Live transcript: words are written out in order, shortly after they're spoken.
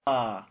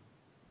Aa,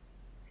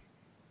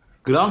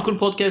 Grand Kur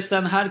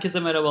Podcast'ten herkese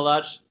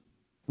merhabalar.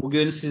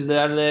 Bugün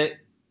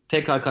sizlerle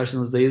tekrar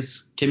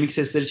karşınızdayız. Kemik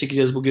sesleri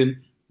çekeceğiz bugün.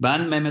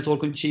 Ben Mehmet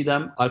Orkun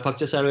Çiğdem, Alp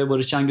Akçaser ve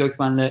Barışcan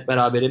Gökmen'le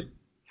beraberim.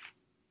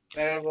 Hoş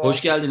Merhaba.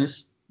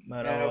 geldiniz.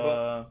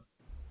 Merhaba.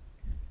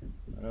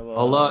 merhaba.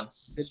 Allah Merhaba.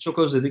 sizleri çok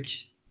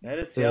özledik.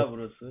 Neresi Ee, ya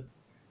burası?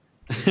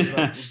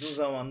 Uzun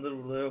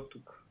zamandır burada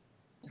yoktuk.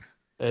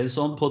 En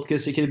son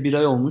podcast çekeli bir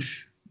ay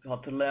olmuş.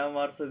 Hatırlayan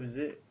varsa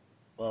bizi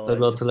Tabii vallahi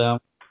hatırlayan.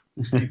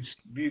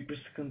 büyük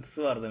bir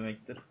sıkıntısı var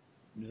demektir.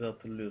 Bizi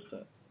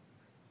hatırlıyorsa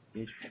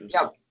geçmiş olsun.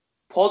 Ya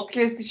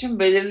podcast için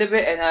belirli bir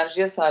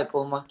enerjiye sahip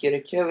olmak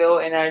gerekiyor ve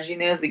o enerjiyi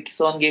ne yazık ki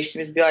son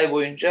geçtiğimiz bir ay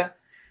boyunca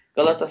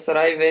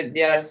Galatasaray ve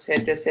diğer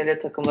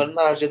STSL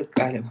takımlarında harcadık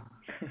galiba.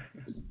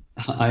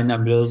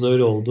 Aynen biraz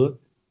öyle oldu.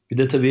 Bir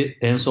de tabii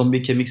en son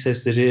bir kemik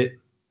sesleri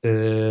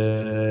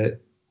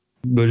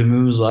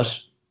bölümümüz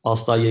var.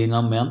 Asla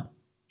yayınlanmayan.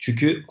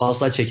 Çünkü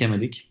asla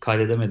çekemedik,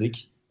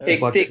 kaydedemedik. Evet.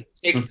 Ufak Çektik.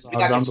 Bir dakika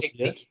sıkıntılardan dolayı.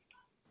 çektik.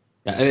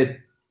 Ya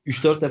evet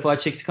 3-4 defa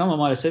çektik ama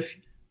maalesef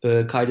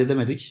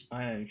kaydedemedik.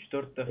 Aynen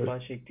 3-4 defa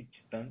çektik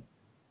cidden.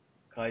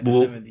 Bu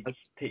Kaydedemedik.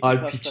 Teknik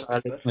Alp hiç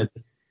aksaklıklar. halletmedi.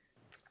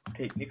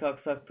 Teknik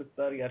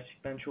aksaklıklar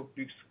gerçekten çok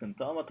büyük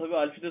sıkıntı. Ama tabii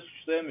Alf'i de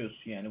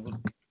suçlayamıyorsun yani. Bu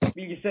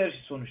bilgisayar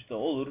işi sonuçta.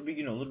 Olur bir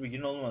gün olur bir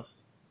gün olmaz.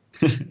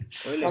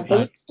 Öyle Yani bir tabii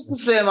şey. ki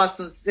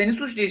suçlayamazsın. Seni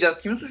suçlayacağız.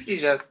 Kimi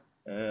suçlayacağız?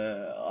 Ee,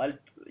 Alp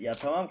ya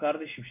tamam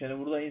kardeşim şimdi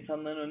burada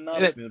insanların önüne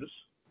Evet,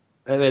 atmıyoruz.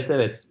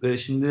 evet.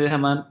 Şimdi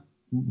hemen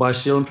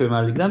başlayalım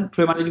Premier Lig'den.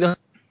 Premier Lig'de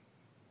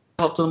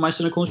haftanın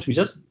maçlarını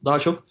konuşmayacağız. Daha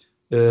çok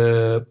e,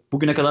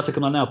 bugüne kadar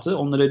takımlar ne yaptı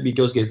onları bir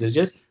göz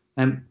gezdireceğiz.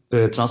 Hem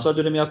transfer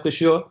dönemi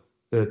yaklaşıyor.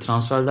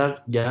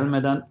 Transferler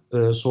gelmeden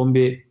son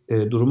bir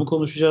durumu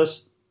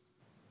konuşacağız.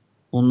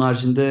 Onun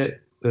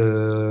haricinde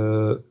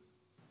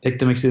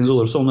eklemek istediğiniz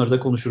olursa onları da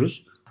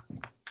konuşuruz.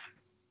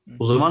 Hı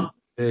O hı. zaman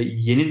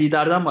yeni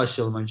liderden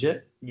başlayalım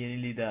önce.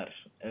 Yeni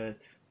lider. Evet.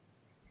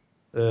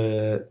 E,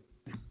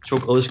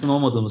 Çok alışkın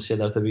olmadığımız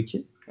şeyler tabii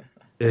ki.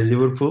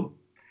 Liverpool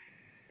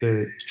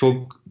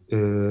çok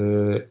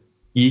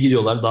iyi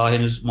gidiyorlar. Daha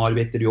henüz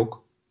mağlubiyetleri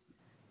yok.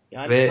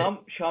 Yani Ve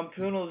tam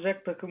şampiyon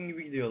olacak takım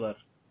gibi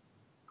gidiyorlar.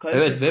 evet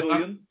Kalitesiz ve ben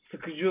oyun,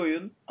 sıkıcı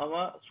oyun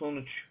ama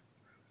sonuç.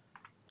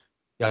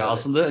 yani Böyle.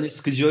 aslında hani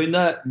sıkıcı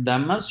oyunda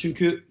denmez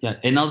çünkü yani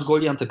en az gol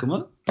yiyen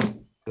takımı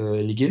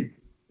ligin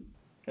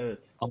Evet.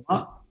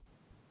 ama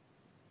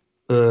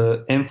e,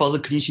 en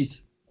fazla clean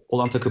sheet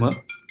olan takımı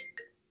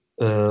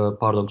e,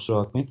 pardon kusura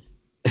bakmayın.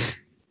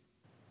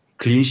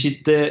 Clean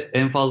sheet'te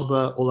en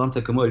fazla olan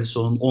takımı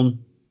Alisson'un 10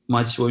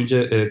 maç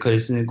boyunca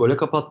kalesini gole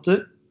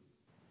kapattı.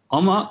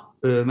 Ama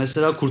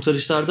mesela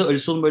kurtarışlarda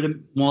Alisson'un böyle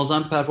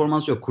muazzam bir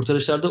performans yok.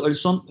 Kurtarışlarda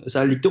Alisson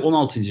mesela ligde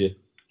 16.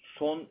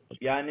 Son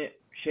yani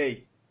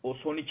o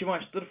son iki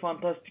maçtır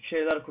fantastik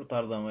şeyler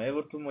kurtardı ama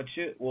Everton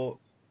maçı o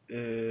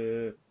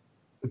eee,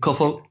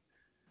 Kafa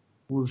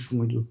vuruş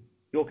muydu?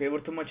 yok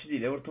Everton maçı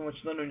değil. Everton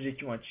maçından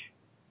önceki maç.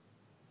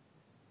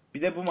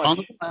 Bir de bu maç.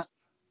 Anladım ben.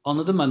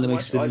 Anladım ben Bu demek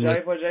maç istediğini.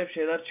 acayip acayip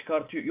şeyler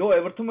çıkartıyor. Yo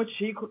Everton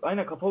maçı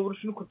aynen kafa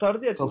vuruşunu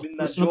kurtardı ya Kafa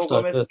dibinden. vuruşunu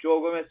kurtardı. Joe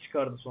Gomez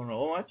çıkardı sonra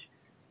o maç.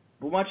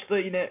 Bu maçta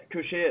yine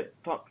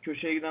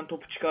köşeye giden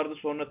topu çıkardı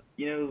sonra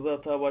yine hızlı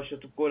hata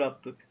başlatıp gol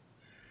attık.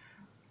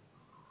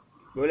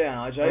 Böyle yani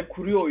acayip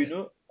kuruyor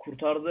oyunu.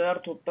 Kurtardığı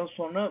her toptan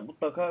sonra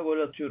mutlaka gol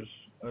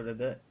atıyoruz. Öyle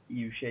de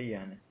iyi bir şey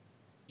yani.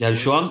 Yani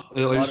şu Oyunu an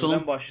harbiden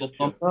Alisson'un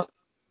başlatıyor.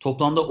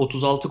 toplamda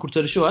 36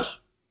 kurtarışı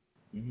var.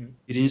 Hı hı.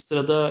 Birinci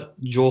sırada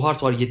Joe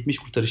Hart var 70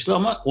 kurtarışlı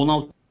ama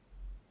 16.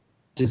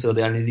 sırada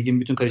yani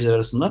ligin bütün kaleciler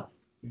arasında.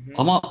 Hı hı.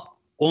 Ama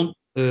 10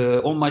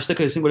 maçta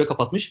kalesini gole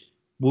kapatmış.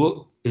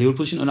 Bu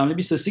Liverpool için önemli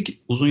bir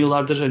istatistik. Uzun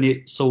yıllardır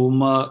hani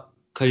savunma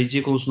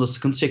kaleci konusunda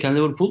sıkıntı çeken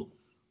Liverpool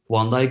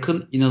Van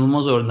Dijk'ın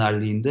inanılmaz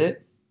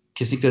önderliğinde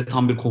kesinlikle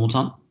tam bir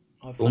komutan.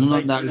 Abi Van Onun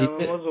Dijk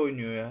önderliğinde inanılmaz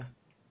oynuyor ya.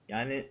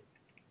 Yani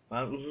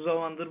ben uzun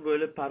zamandır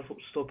böyle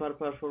stoper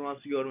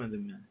performansı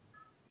görmedim yani.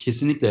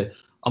 kesinlikle.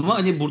 Ama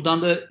hani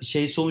buradan da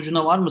şey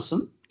sonucuna var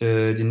mısın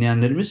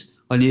dinleyenlerimiz?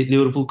 Hani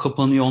Liverpool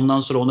kapanıyor ondan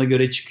sonra ona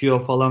göre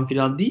çıkıyor falan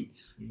filan değil.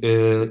 Hı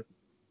E, hı.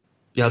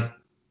 Ya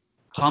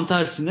tam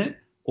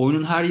tersine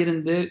oyunun her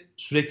yerinde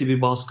sürekli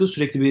bir baskı,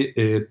 sürekli bir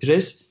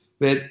pres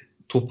ve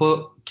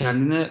topu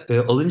kendine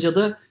alınca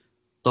da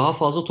daha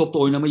fazla topla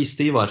oynama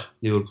isteği var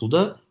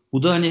Liverpool'da.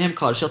 Bu da hani hem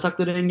karşı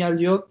atakları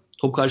engelliyor.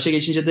 Top karşıya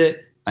geçince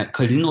de yani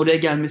kalenin oraya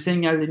gelmesi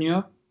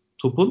engelleniyor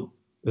topun.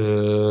 E,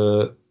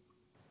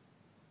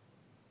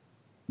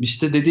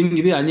 İşte dediğim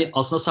gibi yani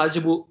aslında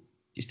sadece bu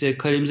işte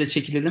kalemize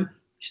çekilelim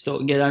işte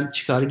o gelen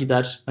çıkar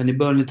gider hani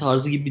Burnley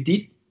tarzı gibi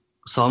değil.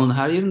 Sahanın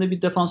her yerinde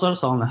bir defans var,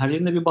 sahanın her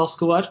yerinde bir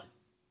baskı var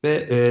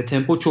ve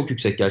tempo çok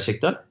yüksek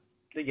gerçekten.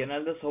 İşte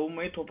genelde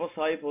savunmayı topa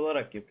sahip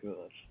olarak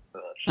yapıyorlar.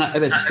 Ha,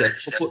 evet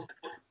işte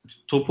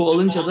topu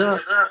alınca da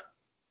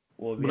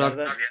O bir bırak.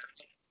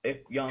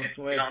 yerden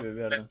yansıma yapıyor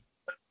bir yerden.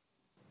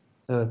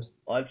 Evet.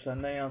 Alp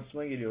senden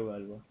yansıma geliyor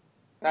galiba.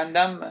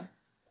 Benden mi?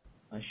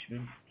 Ha,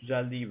 şimdi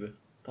düzeldi gibi.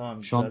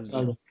 Tamam Şu an düzeldi.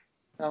 güzeldi.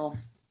 Tamam.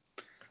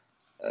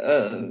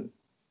 Ee,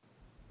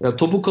 Ya,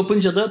 topu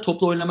kapınca da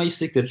topla oynama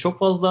istekleri çok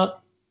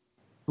fazla.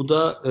 Bu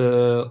da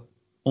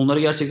onları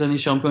gerçekten iyi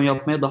şampiyon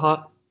yapmaya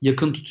daha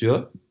yakın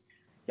tutuyor.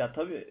 Ya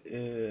tabii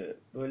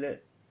böyle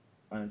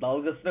hani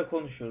dalgasına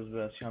konuşuyoruz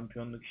biraz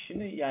şampiyonluk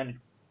işini. Yani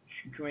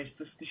çünkü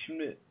Manchester City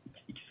şimdi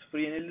 2-0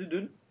 yenildi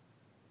dün.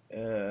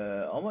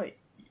 Ama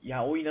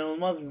ya o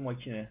inanılmaz bir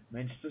makine.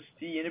 Manchester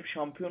City'yi yenip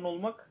şampiyon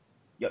olmak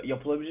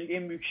yapılabilecek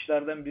en büyük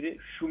işlerden biri.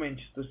 Şu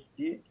Manchester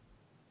City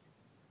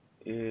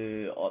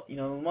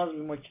inanılmaz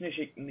bir makine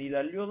şeklinde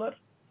ilerliyorlar.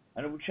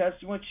 Hani bu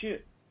Chelsea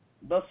maçı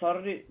da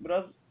Sarri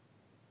biraz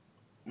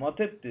mat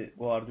etti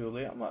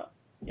Guardiola'yı ama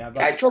yani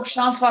ben Yani çok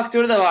şans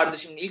faktörü de vardı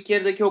şimdi. İlk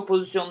yarıdaki o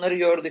pozisyonları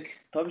gördük.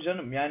 tabii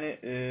canım yani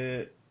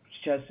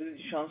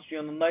Chelsea'nin şans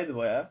yanındaydı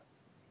bayağı.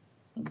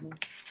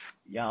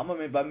 Ya ama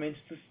ben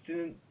Manchester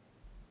City'nin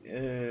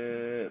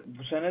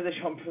bu sene de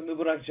şampiyonluğu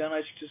bırakacağını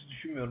açıkçası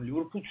düşünmüyorum.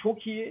 Liverpool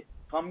çok iyi.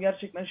 Tam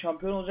gerçekten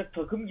şampiyon olacak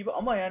takım gibi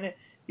ama yani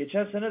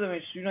geçen sene de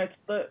Manchester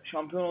United'da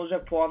şampiyon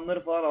olacak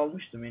puanları falan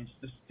almıştı.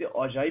 Manchester City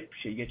acayip bir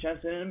şey. Geçen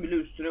senenin bile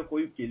üstüne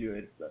koyup geliyor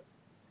herifler.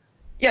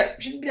 Ya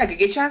şimdi bir dakika,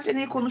 geçen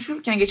seneyi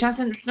konuşurken geçen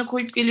senenin üstüne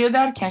koyup geliyor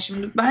derken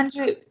şimdi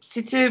bence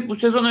City bu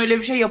sezon öyle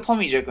bir şey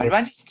yapamayacak.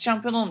 Bence City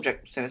şampiyon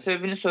olmayacak bu sene.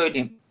 Sebebini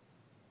söyleyeyim.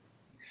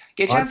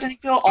 Geçen Artık,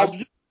 seneki o artık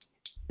absürt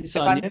bir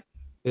efendim.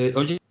 saniye.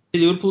 Önce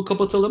Liverpool'u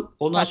kapatalım.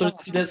 Ondan sonra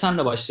Tamam. City'de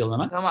senle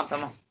başlayalım hemen.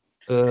 Tamam.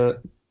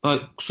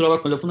 Kusura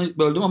bakma lafını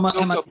böldüm ama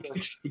Yok hemen yok.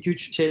 2-3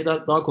 şey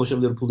daha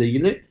konuşalım Liverpool'la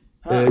ilgili.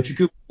 Ha,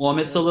 Çünkü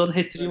Muhammed evet. Salah'ın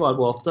hat-trick'i var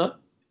bu hafta.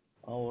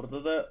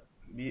 Orada da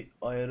bir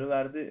ayarı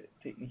verdi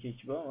teknik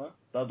ekibi ama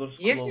daha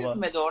doğrusu Niye Klopp'a.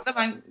 sevinmedi orada?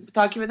 Ben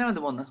takip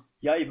edemedim onu.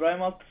 Ya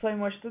İbrahim Altınsay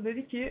maçta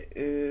dedi ki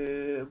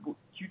bu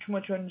 2-3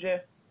 maç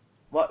önce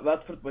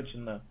Watford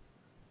maçında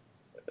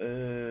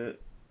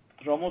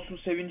Ramos'un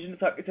sevincini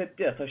taklit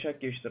etti ya,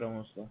 taşak geçti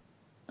Ramos'la.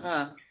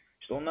 Ha.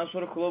 İşte ondan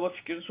sonra Klopp'a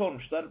fikrini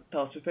sormuşlar.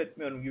 Tasvip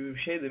etmiyorum gibi bir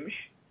şey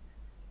demiş.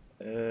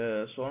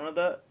 Sonra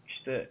da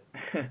işte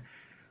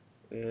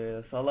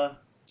Salah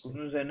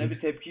bunun üzerine bir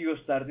tepki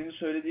gösterdiğini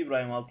söyledi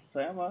İbrahim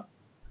Altınsay ama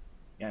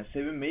yani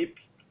sevinmeyip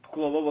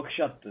Klopp'a bakış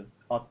attı.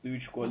 Attığı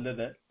 3 golde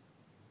de.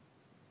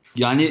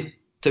 Yani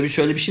tabii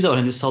şöyle bir şey de var.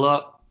 Hani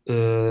Salah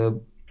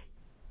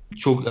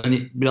çok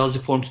hani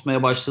birazcık form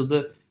tutmaya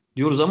başladı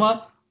diyoruz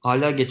ama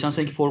hala geçen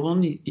seneki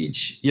formunun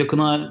hiç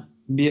yakına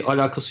bir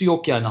alakası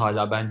yok yani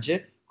hala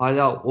bence.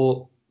 Hala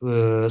o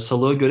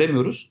Salah'ı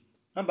göremiyoruz.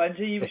 Ha,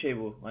 bence iyi bir şey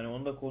bu. Hani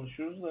onu da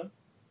konuşuruz da.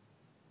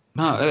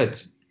 Ha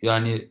evet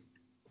yani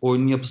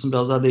oyunun yapısının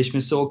biraz daha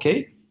değişmesi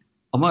okey.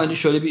 Ama hani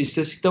şöyle bir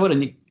istatistik de var.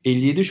 Hani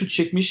 57 şut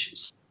çekmiş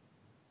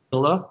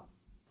Salah.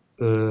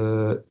 Ee,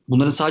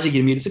 Bunların sadece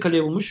 27'si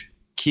kaleye bulmuş.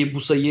 Ki bu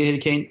sayıyı Harry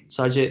Kane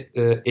sadece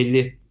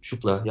 50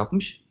 şutla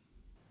yapmış.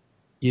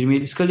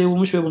 27'si kaleye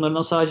bulmuş ve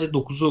bunlardan sadece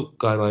 9'u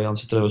galiba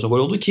yanlış hatırlamıyorsam gol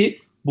oldu ki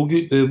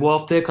bugün bu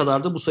haftaya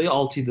kadar da bu sayı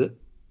 6'ydı.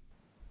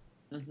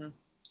 Hı.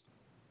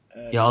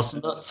 Evet. Ya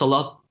aslında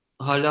Salah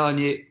hala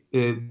hani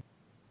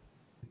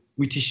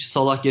müthiş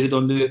Salah geri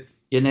döndü.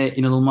 Yine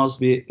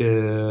inanılmaz bir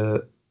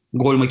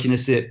gol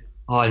makinesi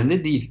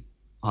halinde değil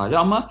hala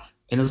ama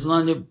en azından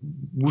hani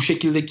bu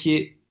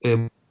şekildeki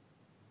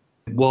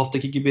bu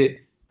haftaki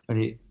gibi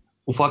hani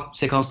ufak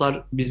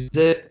sekanslar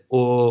bize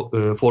o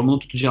formunu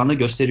tutacağını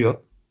gösteriyor.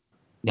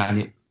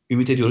 Yani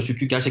ümit ediyoruz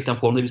çünkü gerçekten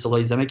formda bir Salah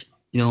izlemek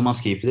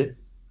inanılmaz keyifli.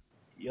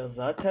 Ya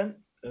zaten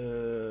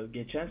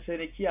geçen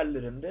seneki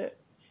yerlerinde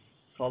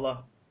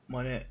Salah,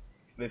 Mane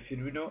ve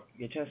Firmino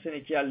geçen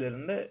seneki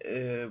yerlerinde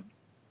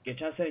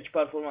geçen seneki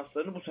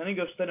performanslarını bu sene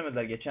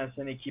gösteremediler. Geçen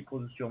seneki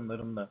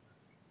pozisyonlarında.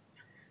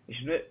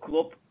 Şimdi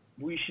Klopp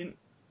bu işinle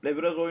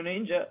biraz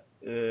oynayınca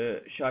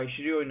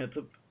Şahşiri'yi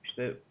oynatıp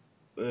işte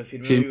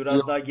Firmino'yu Firmino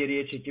biraz daha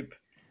geriye çekip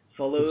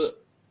Salah'ı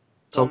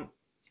Salah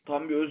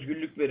tam bir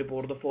özgürlük verip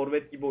orada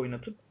forvet gibi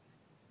oynatıp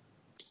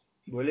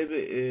böyle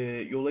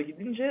bir yola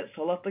gidince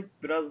Salah da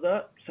biraz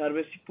daha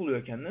serbestlik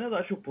buluyor kendine.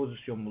 Daha çok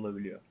pozisyon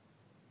bulabiliyor.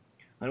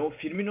 Hani o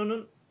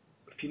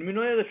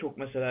Firmino'ya da çok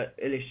mesela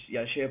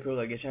yani şey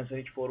yapıyorlar. Geçen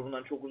seneki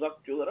formundan çok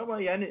uzak diyorlar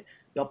ama yani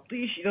yaptığı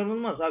iş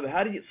inanılmaz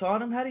abi.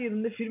 Sahanın her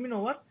yerinde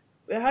Firmino var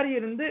ve her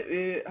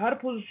yerinde her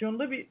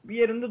pozisyonda bir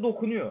yerinde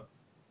dokunuyor.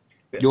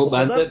 Ve yo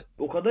ben de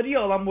o kadar iyi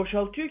alan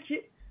boşaltıyor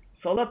ki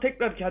Salah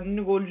tekrar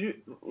kendini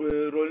golcü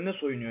rolüne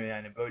soyunuyor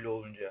yani böyle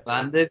olunca.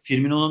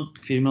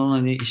 Firmino'nun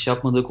hani iş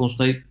yapmadığı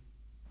konusunda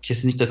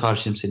kesinlikle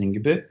karşıyım senin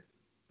gibi.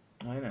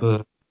 Aynen.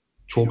 Ee,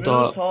 Çok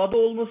Firmino'nun daha sahada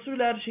olması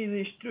bile her şeyi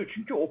değiştiriyor.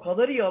 Çünkü o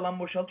kadar iyi alan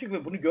boşaltıyor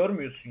ve bunu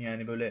görmüyorsun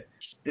yani böyle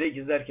direkt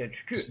izlerken.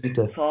 Çünkü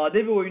kesinlikle.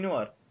 sade bir oyunu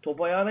var.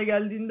 Top ayağına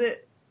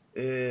geldiğinde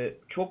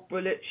çok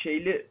böyle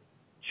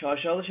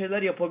şaşalı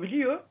şeyler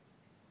yapabiliyor.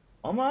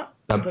 Ama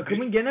Ya büyük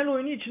takımın genel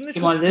oyunu içinde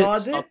ihtimalle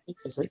statta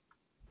izlesek,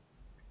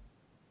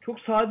 çok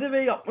sade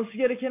ve yapması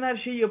gereken her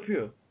şeyi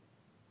yapıyor.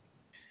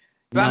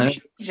 Ben bir yani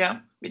şey diyeceğim.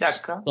 Bir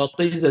dakika.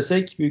 statta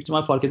izlesek büyük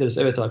ihtimal fark ederiz.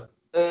 Evet abi.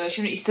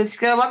 Şimdi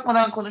istatistiklere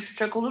bakmadan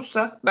konuşacak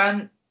olursak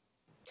ben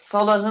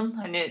Salah'ın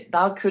hani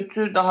daha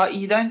kötü, daha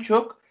iyiden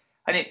çok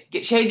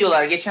hani şey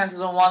diyorlar, geçen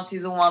sezon one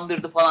season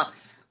wonder'dı falan.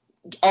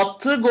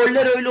 Attığı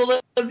goller öyle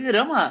olabilir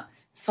ama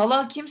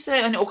Salah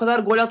kimse hani o kadar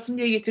gol atsın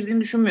diye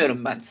getirdiğini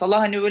düşünmüyorum ben. Salah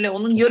hani böyle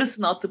onun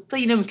yarısını atıp da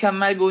yine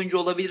mükemmel bir oyuncu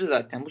olabilir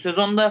zaten. Bu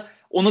sezonda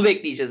Onu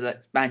bekleyeceğiz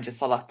bence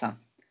Salah'tan.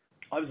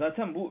 Abi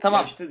zaten bu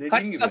Tamam. ya işte dediğim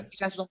Kaç gibi. gol attı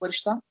geçen sezon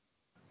Barış'tan?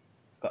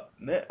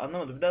 Ne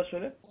anlamadım, bir daha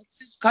söyle.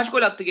 Kaç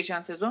gol attı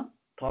geçen sezon?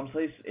 Tam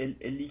sayısı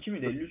 52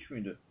 miydi 53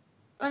 müydü?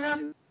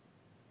 Önemli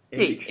 50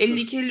 değil.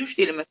 küsür. 52-53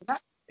 diyelim mesela.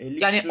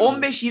 50 Yani küsürdü.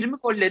 15-20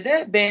 golle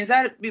de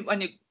benzer bir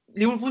hani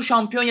Liverpool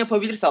şampiyon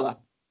yapabilir Salah.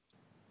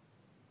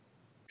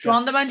 Şu Ya,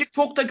 anda bence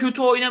çok da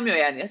kötü oynamıyor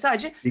yani.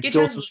 Sadece Ligde geçen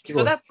 32 sezonki gol.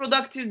 kadar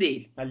produktif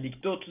değil.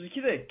 ligde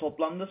 32 de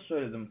toplamda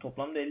söyledim.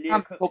 Toplamda 50'ye Hem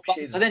yakın bir toplam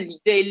şeydi. zaten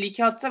ligde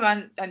 52 atsa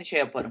ben hani şey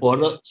yaparım. Bu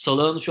arada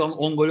Salah'ın şu an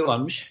 10 golü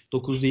varmış.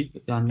 9 değil.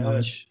 Yani Evet.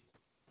 yanlış.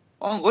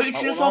 10 gol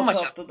 3'ünü son 16 maç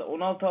attı. haftada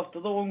 16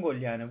 haftada 10 gol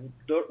yani.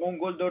 Bu 10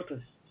 gol 4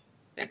 asist.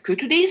 Ya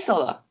kötü değil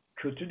Salah.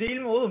 Kötü değil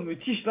mi oğlum?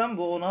 Müthiş lan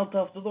bu. 16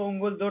 haftada 10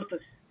 gol 4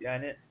 asist.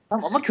 Yani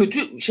Tamam ama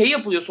kötü şey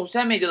yapılıyor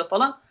sosyal medyada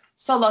falan.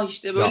 Salah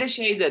işte böyle Ya.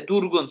 şeyde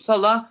durgun.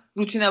 Salah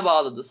rutine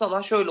bağladı.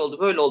 Salah şöyle oldu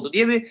böyle oldu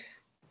diye bir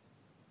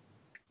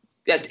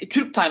ya,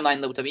 Türk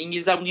timeline'da bu tabii.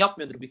 İngilizler bunu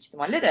yapmıyordur büyük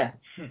ihtimalle de.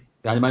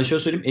 Yani ben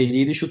şöyle söyleyeyim,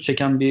 57 şut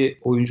çeken bir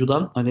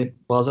oyuncudan hani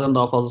bazen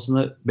daha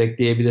fazlasını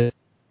bekleyebilir.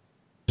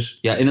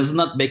 Ya en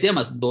azından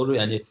bekleyemezsin, doğru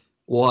yani.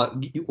 O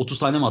 30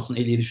 tane mi atsın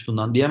 57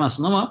 şutundan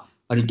diyemezsin ama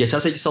hani geçen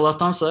seneki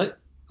Salah'tansa,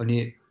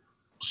 hani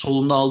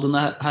solunda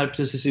aldığına her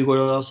presesi gol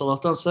alan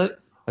Salah'tansa,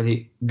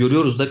 hani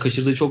görüyoruz da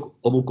kaçırdığı çok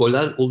abuk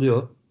goller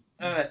oluyor.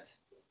 Evet.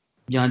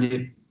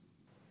 Yani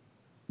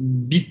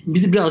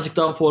birazcık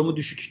daha formu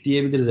düşük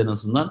diyebiliriz en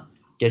azından.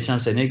 Geçen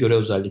seneye göre Ya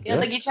da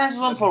özellikle. geçen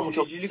sezon ya formu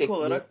çok bitiricilik yüksekti.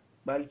 olarak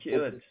belki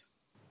evet.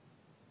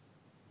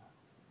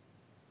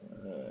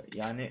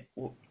 Yani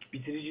o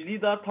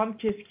bitiriciliği daha tam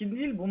keskin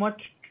değil. Bu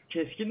maç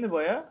keskindi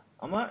baya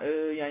ama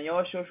yani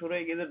yavaş yavaş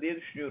oraya gelir diye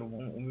düşünüyorum.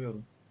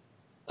 Umuyorum.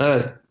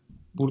 Evet.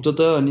 Burada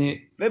da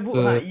hani Ve bu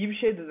e, iyi bir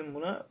şey dedim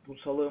buna. Bu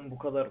Salah'ın bu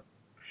kadar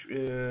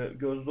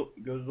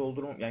göz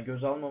doldurma yani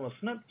göz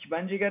almamasına, ki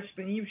bence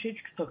gerçekten iyi bir şey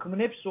çünkü takımın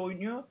hepsi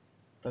oynuyor.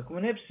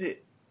 Takımın hepsi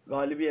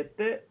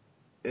galibiyette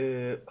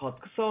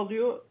katkı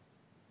sağlıyor.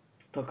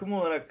 Takım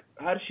olarak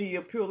her şeyi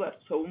yapıyorlar.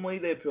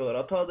 Savunmayı da yapıyorlar,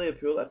 hata da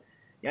yapıyorlar.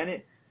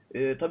 Yani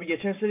tabii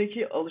geçen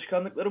seneki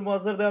alışkanlıkları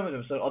bazıları devam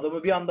ediyor. Mesela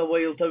adamı bir anda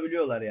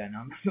bayıltabiliyorlar yani,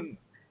 anladın mı?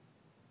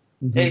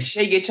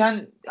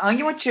 Geçen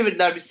hangi maçı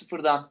çevirdiler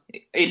 1-0'dan?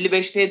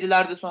 55'te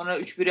yediler de sonra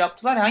 3-1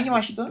 yaptılar. Hangi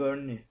maçtı o?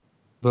 Burnley.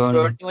 Burnley.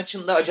 Burnley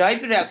maçında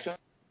acayip bir reaksiyon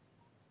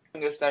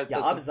gösterdi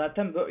Ya abi takım.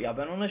 zaten ya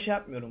ben ona şey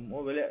yapmıyorum.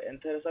 O böyle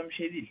enteresan bir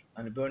şey değil.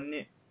 Hani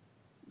Burnley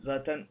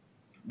zaten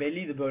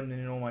belliydi,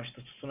 Burnley'nin o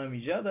maçta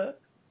tutunamayacağı da.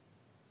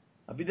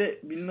 Ha bir de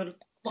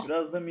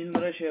biraz da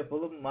Milner'a şey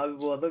yapalım.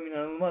 Abi bu adam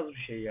inanılmaz bir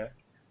şey ya.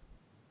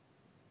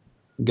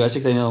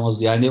 Gerçekten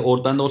inanılmaz. Yani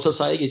ben de orta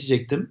sahaya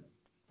geçecektim.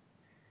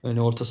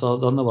 Hani orta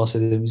sahadan da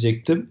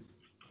bahsedemeyecektim.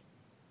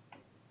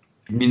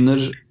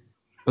 Milner,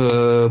 e,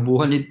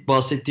 bu hani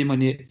bahsettiğim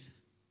hani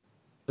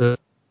e,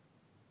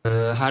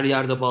 her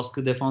yerde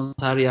baskı, defans,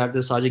 her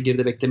yerde sadece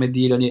geride bekleme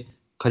değil, hani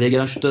kaleye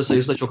gelen şutların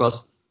sayısı da çok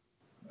az.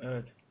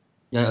 Evet.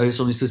 Yani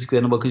Alisson'un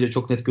istatistiklerine bakınca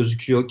çok net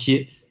gözüküyor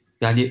ki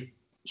yani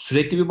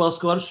sürekli bir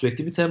baskı var,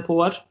 sürekli bir tempo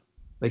var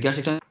ve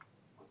gerçekten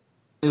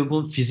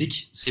Liverpool'un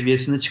fizik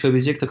seviyesine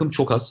çıkabilecek takım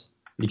çok az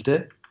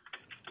ligde.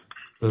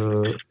 E,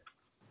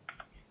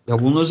 Ya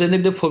bunun üzerine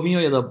bir de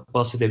Fabinho'ya da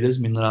bahsedebiliriz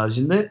Milner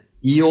haricinde.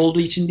 İyi olduğu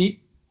için değil.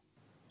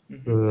 Hı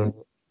E, hı.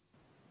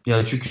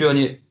 Yani çünkü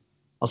hani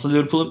aslında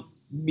Liverpool'un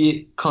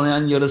bir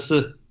kanayan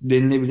yarası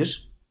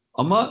denilebilir.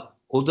 Ama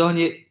o da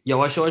hani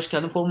yavaş yavaş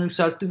kendi formunu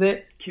yükseltti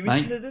ve Kim için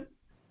ben, dedin?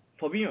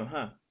 Fabinho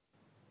ha.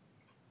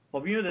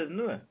 Fabinho dedin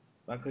değil mi?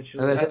 Ben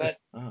kaçırdım. evet, evet. Evet.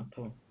 Aha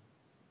tamam.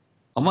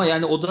 Ama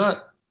yani o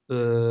da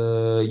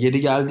yeri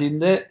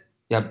geldiğinde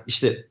ya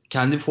işte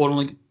kendi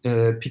formunu,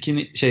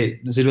 pikini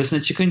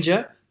zirvesine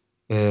çıkınca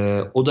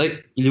o da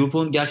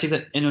Liverpool'un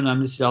gerçekten en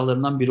önemli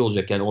silahlarından biri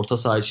olacak yani orta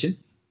saha için.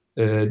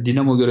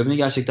 Dinamo görevini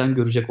gerçekten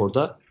görecek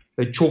orada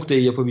ve çok da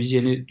iyi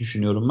yapabileceğini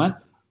düşünüyorum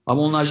ben.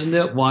 Ama onun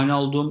haricinde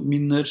Wijnaldum,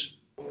 Milner,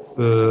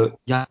 e,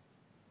 yani,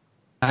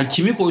 yani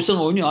kimi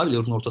koysan oynuyor abi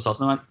Liverpool'un orta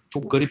sahasında. Ben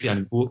çok garip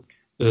yani bu,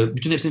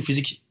 bütün hepsinin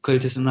fizik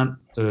kalitesinden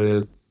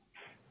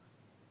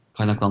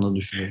kaynaklandığını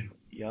düşünüyorum.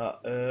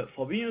 Ya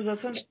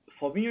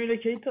Fabinho ile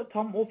Keita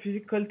tam o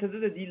fizik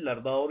kalitede de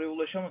değiller. Daha oraya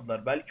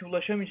ulaşamadılar. Belki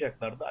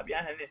ulaşamayacaklar da abi.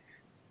 Yani hani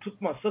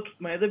tutmazsa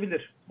tutmaya da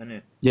bilir.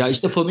 Hani Ya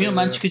işte Fabinho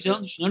ben e,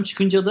 çıkacağını düşünüyorum.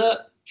 Çıkınca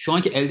da şu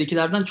anki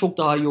eldekilerden çok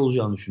daha iyi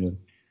olacağını düşünüyorum.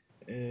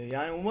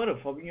 yani umarım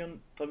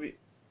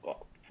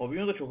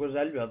Fabinho da çok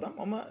özel bir adam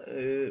ama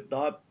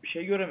daha bir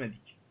şey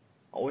göremedik.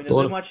 Oynadığı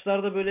Doğru.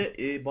 maçlarda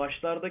böyle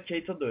başlarda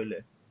Keita da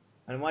öyle.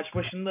 Hani maç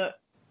başında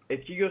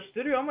etki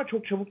gösteriyor ama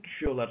çok çabuk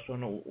düşüyorlar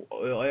sonra,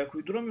 ayak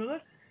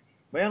uyduramıyorlar.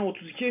 Ve yani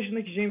 32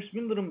 yaşındaki James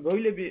Milner'ın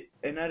böyle bir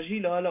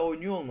enerjiyle hala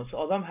oynuyor olması.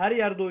 Adam her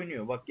yerde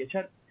oynuyor. Bak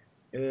geçen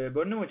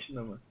Burnley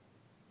maçında mı?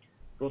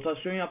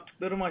 Rotasyon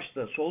yaptıkları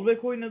maçta sol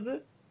bek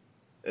oynadı.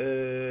 E,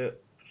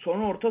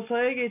 Sonra orta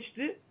sahaya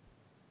geçti.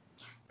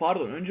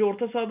 Pardon, önce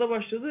orta sahada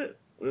başladı.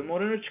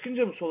 Moreno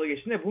çıkınca mı sola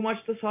geçti? Ne? Bu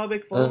maçta sağ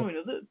bek falan Evet.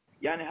 oynadı.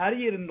 Yani her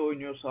yerinde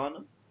oynuyor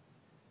sahanın.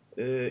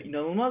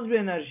 İnanılmaz bir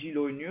enerjiyle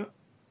oynuyor.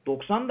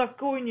 90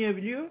 dakika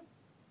oynayabiliyor.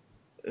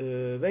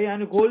 Ve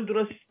yani goldür,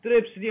 asisttir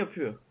hepsini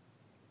yapıyor.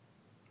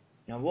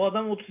 Ya bu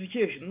adam 32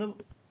 yaşında.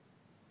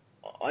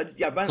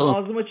 Ya ben Tamam.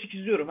 ağzım açık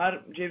izliyorum.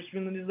 Her James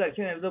Milner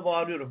izlerken evde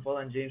bağırıyorum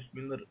falan. James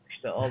Milner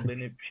işte al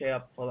beni şey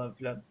yap falan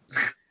filan.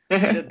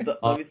 Bir de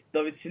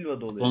David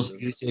Silva da oluyor.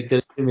 18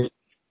 içerikleri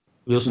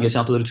biliyorsun Ha? geçen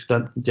hafta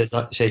Rütük'ten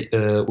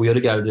uyarı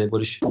geldi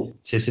Barış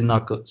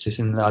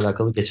sesinle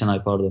alakalı geçen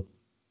ay pardon.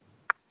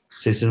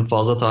 Sesini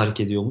fazla tahrik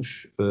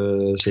ediyormuş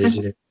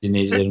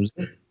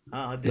dinleyicilerimizin.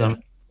 Ha hadi Yani ya.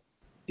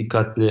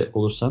 dikkatli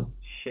olursan.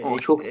 O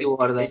çok iyi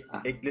bu arada.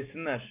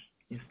 Eklesinler.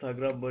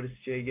 Instagram Barış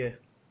CG.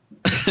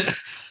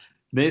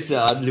 Neyse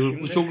abi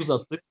Liverpool'u Şimdi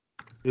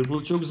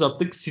çok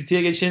uzattık.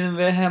 City'ye geçelim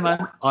ve hemen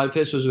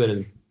Alp'e söz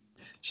verelim.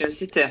 Şimdi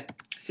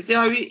City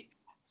abi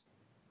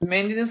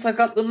Mendy'nin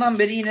sakatlığından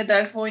beri yine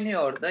Delph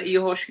oynuyor orada. İyi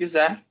hoş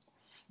güzel.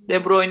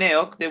 De Bruyne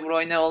yok. De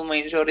Bruyne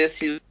olmayınca oraya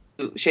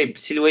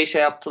Silva'yı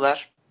şey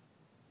yaptılar.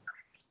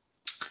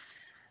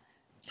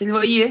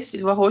 Silva iyi.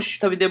 Silva hoş.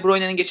 Tabii De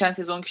Bruyne'nin geçen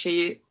sezonki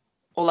şeyi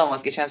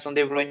olamaz. Geçen sezon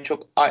De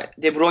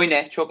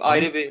Bruyne çok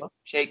ayrı bir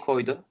şey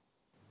koydu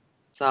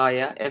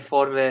sahaya.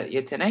 Efor ve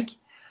yetenek.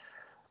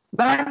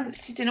 Ben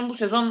City'nin bu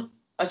sezon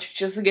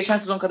açıkçası geçen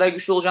sezon kadar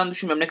güçlü olacağını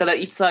düşünmüyorum. Ne kadar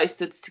iç saha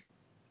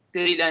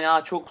istatistikleriyle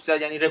hani çok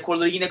güzel yani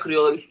rekorları yine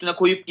kırıyorlar, üstüne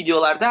koyup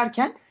gidiyorlar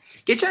derken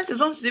geçen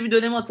sezon size bir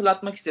dönemi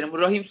hatırlatmak isterim.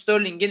 Raheem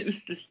Sterling'in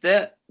üst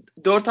üste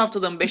 4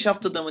 haftada mı 5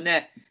 haftada mı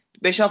ne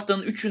 5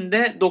 haftanın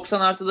 3'ünde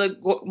 90 artıda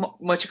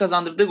maçı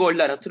kazandırdığı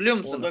goller hatırlıyor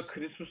musunuz? orada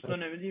Christmas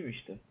dönemi değil mi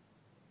işte?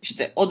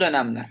 İşte o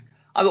dönemler.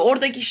 Abi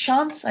oradaki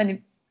şans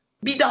hani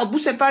bir daha bu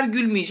sefer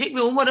gülmeyecek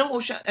ve umarım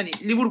hani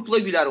Liverpool'a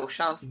güler o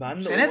şans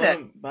bu sene de.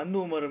 Ben de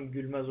umarım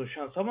gülmez o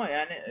şans ama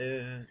yani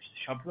işte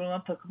şampiyon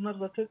olan takımlar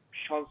zaten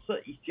şansa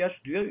ihtiyaç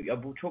duyuyor.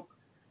 Ya bu çok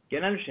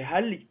genel bir şey.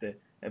 Her ligde,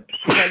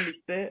 Süper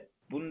Lig'de,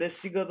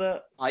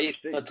 Bundesliga'da, Hayır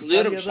işte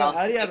katılıyorum İtalya'da her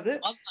şanssız yerde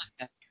yapılmaz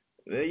zaten.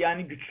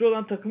 yani güçlü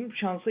olan takımın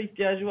şansa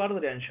ihtiyacı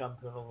vardır yani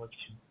şampiyon olmak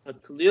için.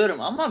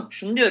 Katılıyorum ama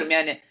şunu diyorum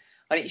yani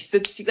hani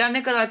istatistikler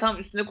ne kadar tam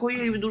üstüne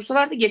koyuyor gibi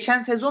dursalardı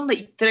geçen sezon da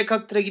ittire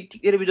kaktıra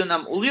gittikleri bir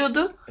dönem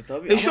oluyordu.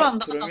 Tabii Ve şu ama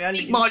anda Premier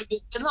ilk Lig'in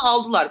mağlubiyetlerini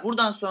aldılar.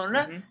 Buradan hı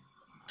sonra hı.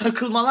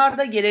 takılmalar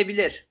da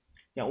gelebilir.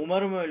 Ya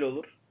umarım öyle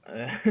olur.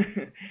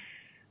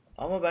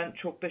 Ama ben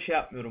çok da şey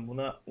yapmıyorum.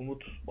 Buna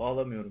umut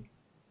bağlamıyorum.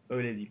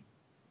 Öyle diyeyim.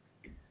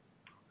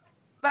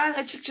 Ben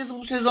açıkçası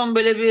bu sezon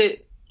böyle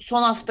bir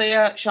son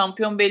haftaya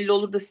şampiyon belli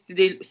olur da City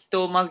değil, City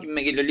olmaz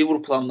gibime geliyor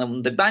Liverpool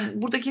anlamında.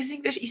 Ben burada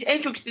kesinlikle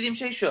en çok istediğim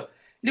şey şu.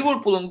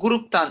 Liverpool'un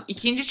gruptan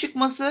ikinci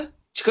çıkması.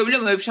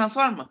 Çıkabiliyor mu? Öyle bir şans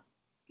var mı?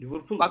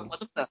 Liverpool mu?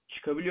 Bakmadım da.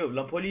 Çıkabiliyor.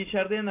 Napoli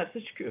içeride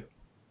yenerse çıkıyor.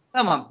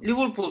 Tamam.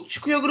 Liverpool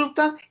çıkıyor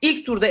gruptan.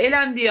 İlk turda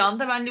elendiği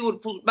anda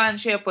ben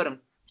şey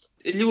yaparım.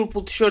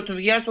 Liverpool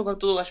tişörtümü giyer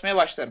sokakta dolaşmaya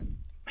başlarım.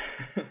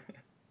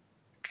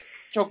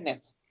 Çok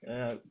net.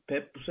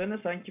 Pep bu sene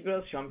sanki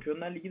biraz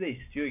Şampiyonlar Ligi de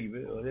istiyor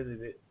gibi. Öyle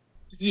de bir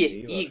İyi,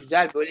 şeyi iyi, var.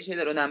 güzel. Böyle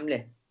şeyler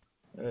önemli.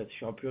 Evet,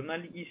 Şampiyonlar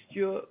Ligi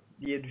istiyor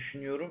diye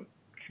düşünüyorum.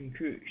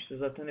 Çünkü işte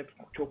zaten hep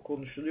çok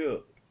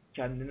konuşuluyor.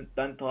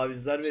 Kendinden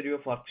tavizler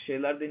veriyor, farklı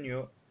şeyler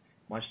deniyor.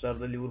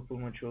 Maçlarda Liverpool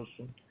maçı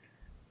olsun.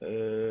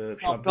 Şampiyonlar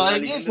Şampiyonlar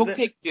Ligi'ne Ligi'nde çok de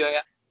tek diyor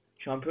ya.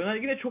 Şampiyonlar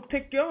Ligi'de çok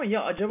tek diyor ama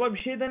ya acaba bir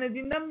şey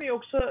denediğinden mi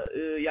yoksa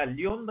ya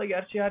Lyon da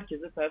gerçi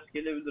herkese ters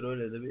gelebilir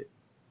öyle de bir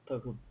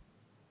takım.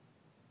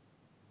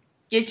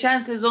 Geçen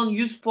sezon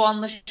 100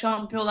 puanla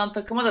şampiyon olan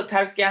takıma da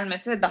ters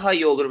gelmese daha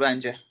iyi olur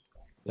bence.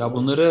 Ya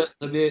bunları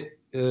tabii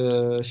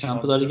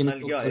Şampiyonlar Ligi'ne Şampiyonlar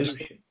Ligi çok ayrı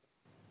bir şey.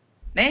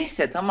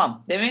 Neyse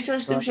tamam. Demeye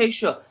çalıştığım şey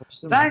şu.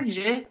 karıştırma.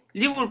 Bence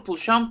Liverpool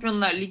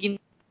Şampiyonlar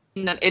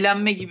Ligi'nden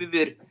elenme gibi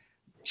bir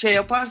şey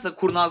yaparsa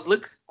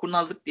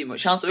kurnazlık diyeyim.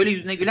 Şans öyle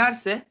yüzüne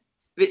gülerse Hı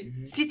ve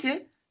hı. City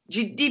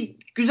ciddi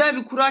güzel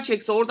bir kura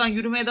çekse oradan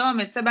yürümeye devam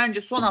etse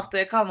bence son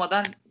haftaya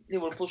kalmadan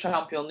Liverpool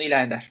şampiyonluğu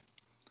ilan eder.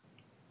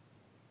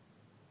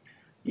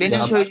 Benim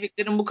Ya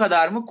söyleyeceklerim bu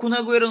kadar mı? Kun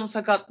Agüero'nun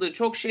sakatlığı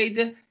çok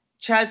şeydi.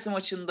 Chelsea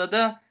maçında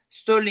da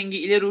Sterling'i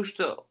ileri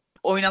uçta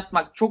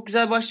oynatmak çok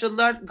güzel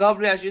başladılar.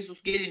 Gabriel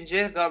Jesus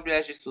gelince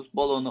Gabriel Jesus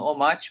balonu o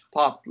maç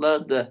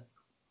patladı.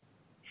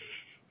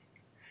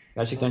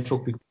 gerçekten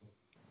çok büyük.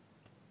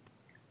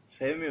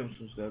 Sevmiyor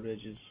musunuz Gabriel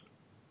Jesus?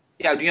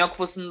 Ya Dünya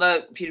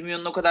Kupası'nda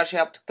Firmino'nun o kadar şey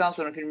yaptıktan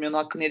sonra Firmino'nun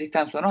hakkını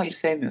yedikten sonra hayır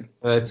sevmiyorum.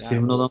 Evet, Yani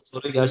Firmino'dan o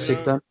sonra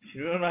gerçekten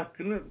Firmino'nun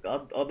hakkını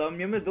adam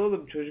yemedi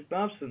oğlum. Çocuk ne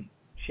yapsın?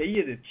 Şey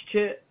yedi.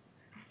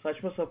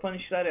 Saçma sapan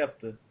işler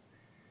yaptı.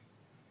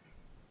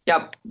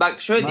 Ya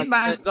bak şöyle diyeyim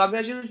maçta ben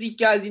Gabriel Jesus ilk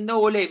geldiğinde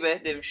oley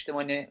be demiştim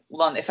hani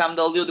ulan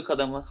FM'de alıyorduk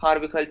adamı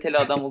harbi kaliteli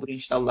adam olur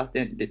inşallah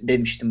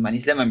demiştim ben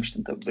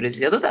izlememiştim tabii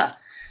Brezilya'da da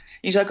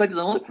inşallah kaliteli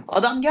adam olur.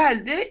 Adam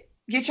geldi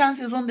geçen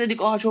sezon dedik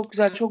çok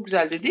güzel çok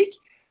güzel dedik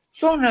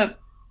sonra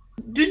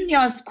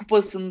Dünya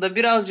Kupası'nda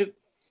birazcık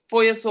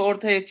foyası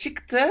ortaya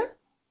çıktı.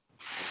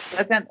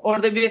 Zaten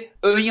orada bir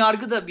ön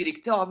yargı da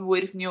birikti. Abi bu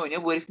herif niye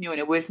oynuyor? Bu herif niye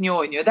oynuyor? Bu herif niye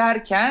oynuyor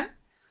derken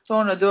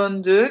sonra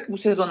döndük. Bu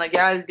sezona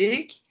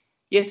geldik.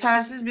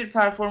 Yetersiz bir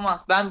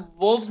performans. Ben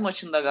Wolves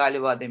maçında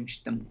galiba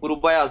demiştim.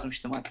 Gruba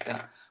yazmıştım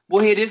hatta.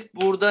 Bu herif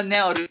burada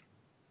ne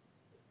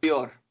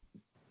arıyor?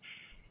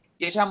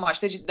 Geçen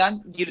maçta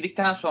cidden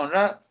girdikten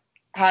sonra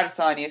her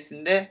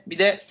saniyesinde bir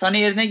de Sané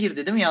yerine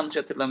girdi değil mi? Yanlış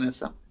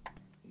hatırlamıyorsam.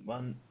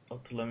 Ben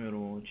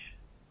Hatırlamıyorum o maçı.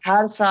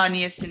 Her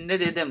saniyesinde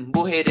dedim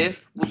bu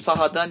herif bu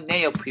sahada ne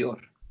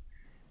yapıyor?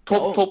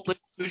 Top oğlum,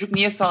 toplayıp çocuk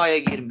niye sahaya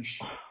girmiş?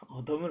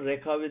 adamın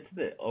rekabeti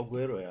de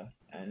Agüero ya.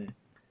 Yani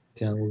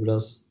Yani bu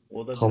biraz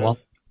o da tavan.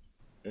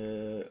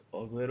 biraz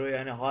Agüero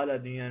yani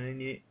hala dünyanın en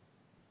iyi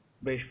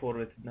 5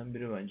 forvetinden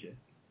biri bence.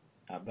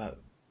 Ya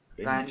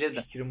benim Bence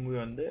de. fikrim bu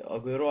yönde.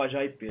 Agüero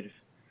acayip bir herif.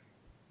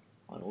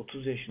 Hani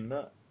 30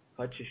 yaşında,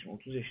 kaç yaşında?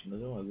 30 yaşında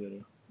değil mi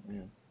Agüero?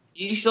 Aynen.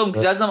 İyi işte oğlum,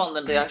 güzel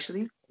zamanlarında, yaşlı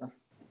değil.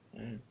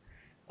 Aynen.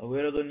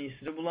 Agüero'dan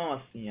iyisini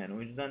bulamazsın yani.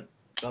 O yüzden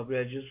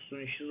Gabriel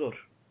Jesus'un işi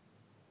zor.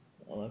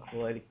 Allah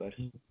kolaylık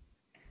versin.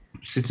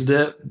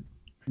 City'de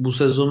bu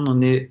sezonun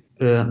hani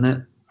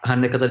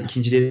her ne kadar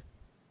ikinciliğe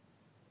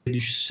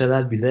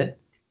düşseler bile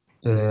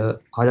e,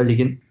 hala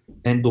ligin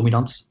en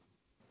dominant,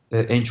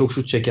 en çok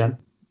şut çeken,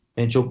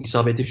 en çok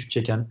isabetli şut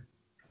çeken,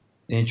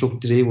 en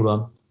çok direği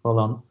vuran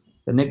falan.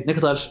 Ne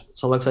kadar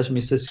salak saçma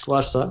istatistik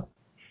varsa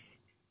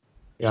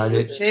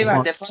yani Şey o ver,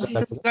 konuda defans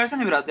istatistik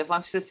versene biraz.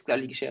 Defans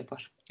istatistikler ligi şey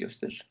yapar,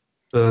 gösterir.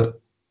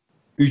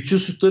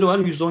 300 şutları var.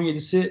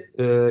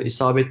 117'si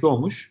isabetli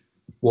olmuş.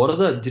 Bu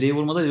arada direği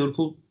vurmada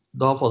Liverpool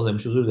daha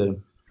fazlaymış. Özür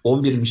dilerim.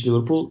 11'miş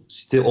Liverpool.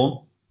 City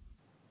 10.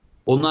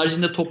 Onun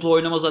haricinde toplu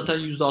oynama zaten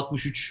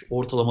 %63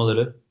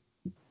 ortalamaları.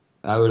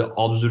 Yani böyle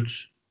absürt.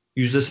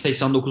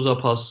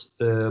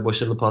 %89'a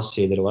başarılı pas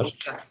şeyleri Çok var.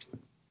 güzel.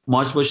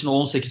 Maç başına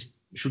 18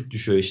 şut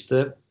düşüyor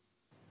işte.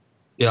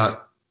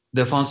 Ya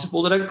defansif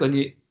olarak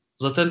hani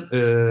zaten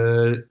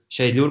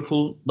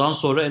Liverpool'dan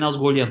sonra en az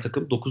gol yiyen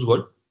takım 9 gol.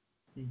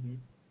 Hı hı.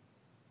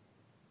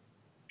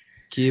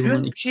 Ki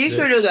bunun Dün şeyi ikisi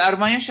de söylüyordu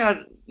Erman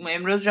Yaşar mı,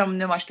 Emre Özcan mı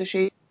ne, maçta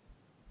şey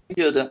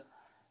diyordu.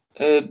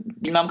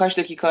 Bilmem kaç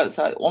dakika,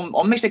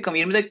 15 dakika mı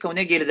 20 dakika mı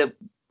ne geride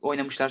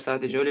oynamışlar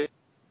sadece, öyle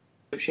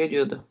bir şey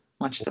diyordu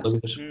maçta.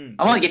 olabilir.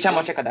 Ama geçen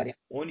maça kadar ya.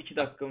 12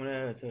 dakika mı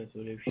ne? Evet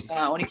öyle bir şey.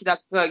 12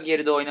 dakika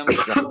geride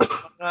oynamışlar.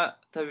 Sonra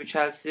tabii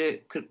Chelsea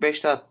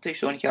 45'te attı,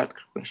 işte 12 artı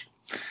 45.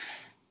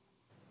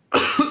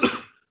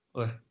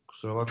 Ay,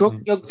 kusura bakmayın.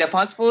 Çok yok,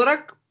 defansif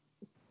olarak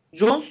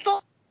John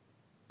Stones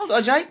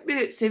acayip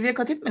bir seviye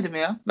kat etmedi mi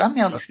ya? Ben mi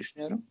yanlış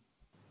düşünüyorum?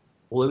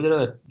 Olabilir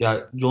evet.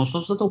 Ya Jon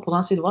Snow zaten o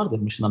potansiyeli vardı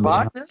en başından beri.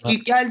 Vardı.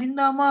 İlk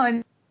geldiğinde ama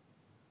hani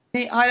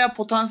hala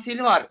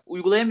potansiyeli var,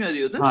 uygulayamıyor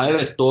diyordu. Ha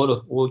evet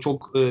doğru. O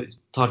çok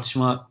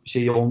tartışma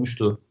şeyi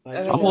olmuştu. Bence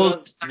Evet, Ama o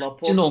evet. o biraz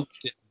içinde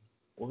olmuştu.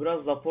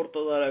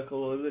 Laporta'la alakalı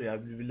olabilir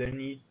ya.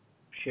 Birbirlerini iyi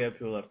şey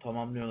yapıyorlar,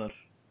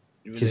 tamamlıyorlar.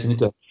 Birbirlerini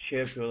Kesinlikle. şey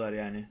yapıyorlar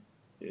yani.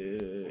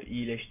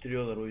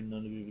 İyileştiriyorlar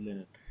oyunlarını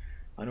birbirlerinin.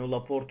 Hani o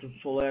Laporte'un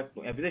sol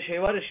ayaklı. Ya bir de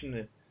şey var ya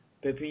şimdi.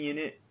 Pep'in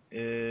yeni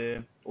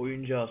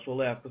oyuncağı sol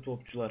ayaklı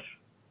topçular.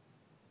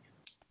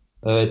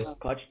 Evet.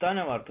 Kaç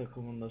tane var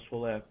takımında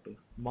sol ayaklı?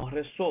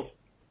 Mahrez sol.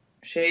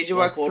 Şeyci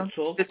baksın, Laporte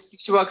sol.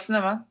 istatistikçi baksın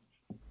hemen.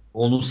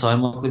 Onu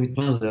saymakla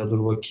bitmez ya.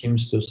 Dur bakayım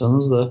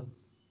istiyorsanız da.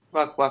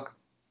 Bak.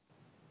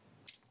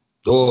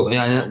 O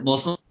yani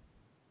aslında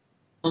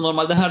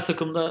normalde her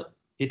takımda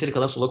yeteri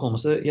kadar solak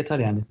olması yeter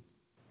yani.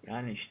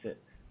 Yani işte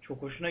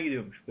çok hoşuna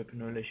gidiyormuş Pep'in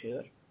öyle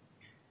şeyler.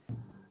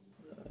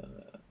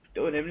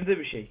 İşte önemli de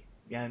bir şey.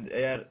 Yani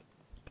eğer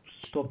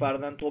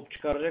stoperden top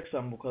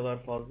çıkaracaksan bu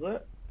kadar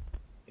fazla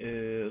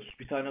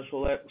bir tane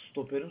sol ayaklı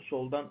stoperin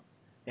soldan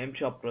hem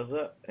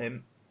çapraza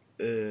hem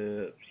e,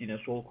 yine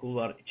sol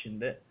kulvar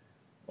içinde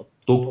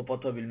top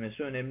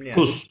atabilmesi önemli yani.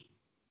 9.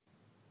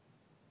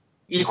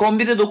 İlk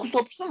 11'de 9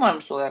 topçusu mu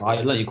varmış sol ayakta?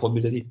 Hayır lan ilk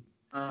 11'de değil.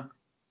 Ha.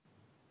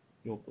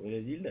 Yok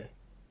öyle değil de.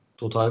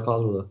 Total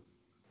kadroda.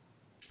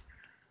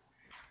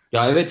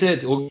 Ya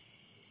evet o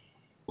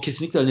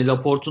kesinlikle hani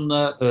Laporte'un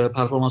da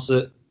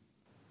performansı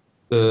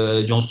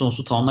Jon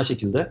Stones'u tamamlar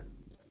şekilde.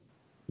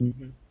 Hı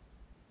hı.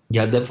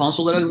 Ya defans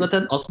olarak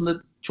zaten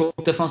aslında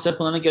çok defans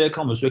yapmalarına gerek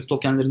kalmıyor. Sürekli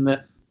top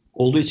kendilerinde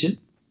olduğu için.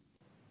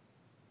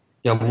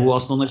 Ya bu Aynen.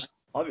 aslında onlar için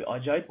Abi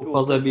acayip bir çok orta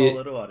fazla bir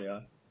sahaları var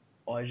ya.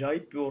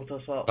 Acayip bir orta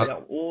saha. ya,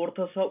 Ya o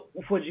orta saha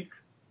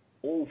ufacık.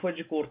 O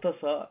ufacık orta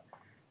saha.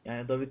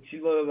 Yani David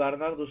Silva ve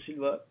Bernardo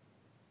Silva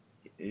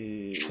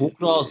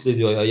çok rahatsız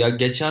ediyor ya. Ya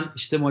geçen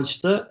işte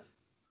maçta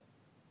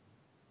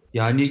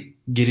yani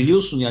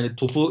geriliyorsun yani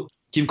topu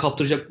kim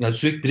kaptıracak? Yani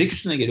sürekli direkt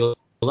üstüne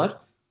geliyorlar.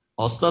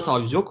 Asla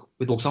taviz yok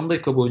ve 90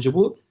 dakika boyunca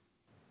bu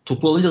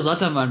topu alınca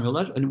zaten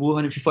vermiyorlar. Hani bu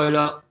hani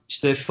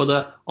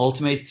FIFA'da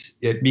Ultimate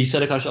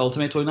bilgisayara karşı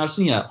Ultimate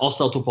oynarsın ya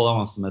asla topu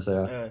alamazsın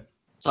mesela. evet.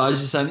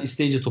 Sadece sen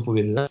isteyince topu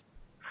verirler.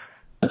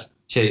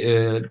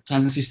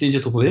 Kendisi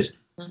isteyince topu verir.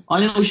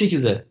 Aynen o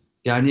şekilde.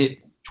 Yani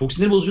çok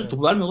sinir bozucu Evet.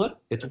 topu vermiyorlar.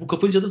 Topu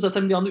kapınca da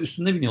zaten bir anda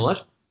üstüne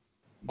biniyorlar.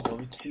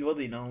 David Silva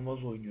da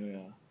inanılmaz oynuyor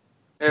ya.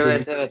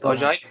 Evet, Yani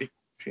acayip bir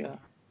topçu ya.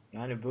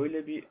 yani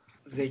böyle bir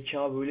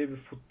zeka, böyle bir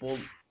futbol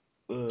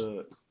e,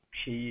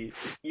 şeyi,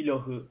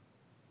 ilahı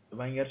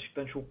ben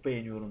gerçekten çok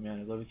beğeniyorum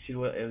yani. David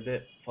Silva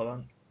evde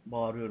falan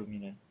bağırıyorum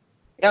yine.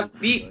 Ya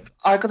David bir Silva'ya.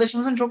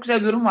 arkadaşımızın çok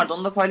güzel bir yorum vardı.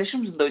 Onu da paylaşır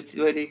mısın David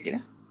Silva ile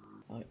ilgili?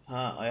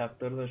 Ha,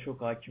 ayakları da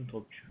çok hakim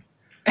topçu.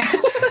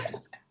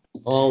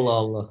 Allah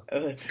Allah.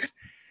 Evet.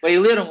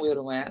 Bayılıyorum bu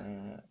yoruma ya.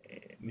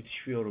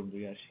 Müthiş bir yorumdu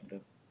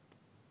gerçekten.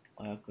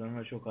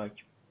 Ayaklarına çok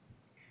hakim.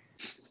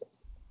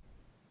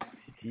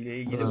 City ile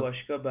ilgili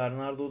başka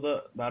Bernardo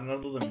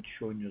da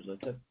müthiş oynuyor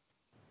zaten.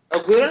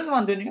 Agüero ne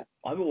zaman dönüyor?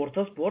 Abi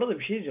bu arada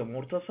bir şey diyeceğim.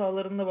 Orta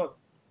sahalarında bak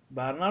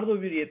Bernardo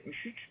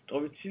 1.73,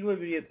 David Silva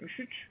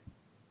 1.73.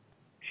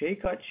 Şey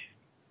kaç?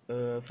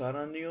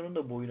 Fernandinho'nun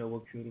da boyuna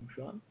bakıyorum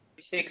şu an.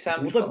 1.80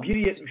 O da falan.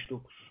 1.79.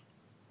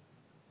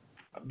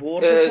 Bu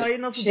orta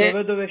sahayı nasıl şey-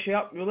 döve döve şey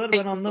yapmıyorlar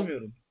ben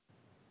anlamıyorum.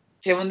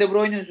 Kevin De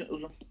Bruyne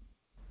uzun.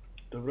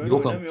 De Bruyne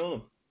Yok oynamıyor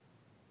oğlum.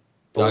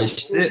 Ya Doğru.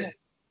 işte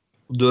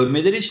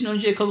dövmeleri için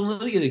önce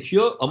yakalamaları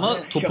gerekiyor ama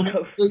Aynen, topun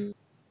yakal.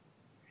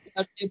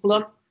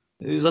 yapılan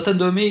zaten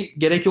dövmeye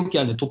gerek yok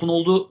yani. Topun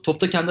olduğu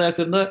topta kendi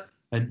ayaklarında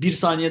yani bir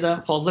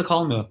saniyeden fazla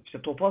kalmıyor.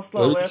 İşte top asla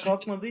Öyle havaya düşün.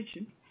 kalkmadığı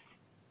için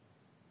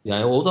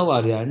Yani o da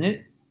var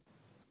yani.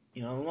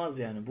 inanılmaz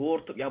yani. Bu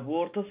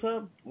orta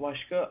saha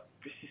başka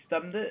bir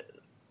sistemde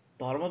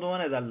darmadağın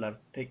ederler.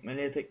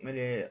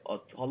 Tekmeleye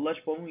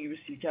hallaç pamuğu gibi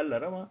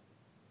silkerler ama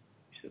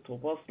işte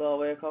top asla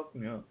havaya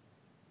kalkmıyor.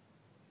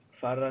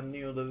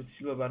 Fernandinho, David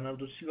Silva,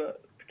 Bernardo Silva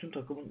bütün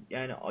takımın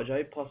yani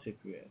acayip pas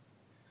yapıyor yani.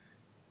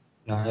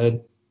 Yani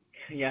evet,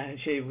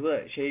 Yani bu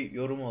da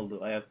yorum oldu.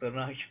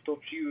 Ayaklarına hakim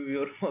topçu gibi bir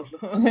yorum oldu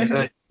ama.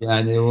 evet.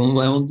 Yani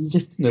onu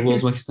diyecektim de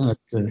bozmak istemedim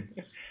seni.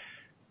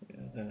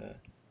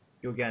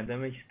 Yok yani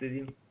demek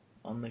istediğim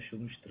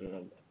anlaşılmıştır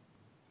herhalde.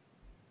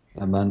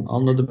 Yani ben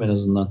anladım en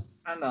azından.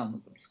 Ben de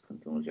anladım.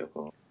 Sıkıntımız yok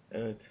o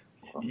Evet.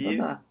 konuda İyi.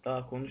 da.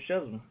 Daha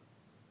konuşacağız mı?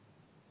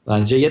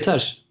 Bence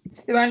yeter.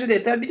 İşte bence de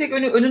yeter. Bir tek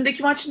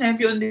önündeki maç ne?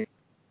 Bir öndeki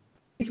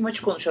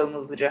maçı konuşalım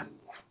hızlıca.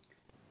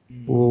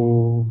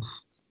 Oo,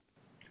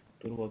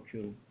 Dur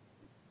bakıyorum.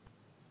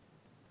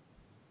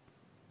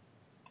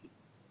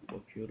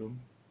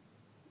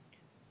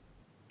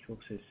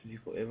 Çok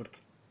sessizlik o.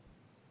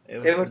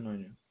 Everton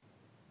oynuyor.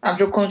 Tamam,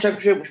 çok konuşacak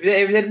bir şey yokmuş. Bir de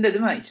evlerinde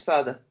değil mi? İç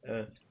sahada.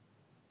 Evet.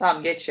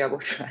 Tamam, geç ya,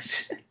 boş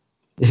ver.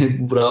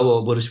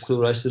 bravo Barış bu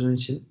uğraştığın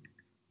için.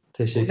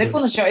 Teşekkür Ne ederim.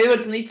 konuşacağım?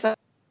 Everton'ın iç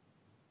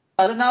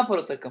sahada ne yapar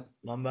o takım?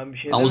 Lan ben bir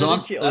şey O demedim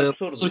zaman ki. Alp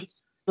sordu.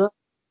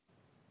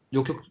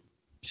 yok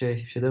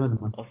şey demedim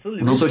ben. Asıl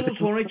Bundan sonraki Liverpool'un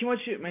sonraki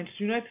maçı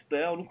Manchester United'da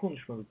ya. Onu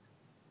konuşmadık.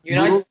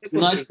 United'da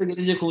konuşuruz. United'a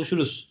gelince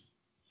konuşuruz.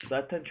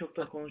 Zaten çok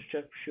da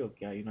konuşacak bir şey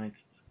yok ya United.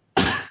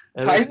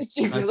 Evet.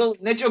 Kaybedeceksiniz oğlum.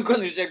 Ne çok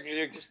konuşacak bir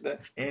şey yok işte.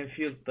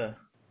 Anfield'da.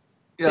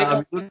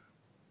 Ya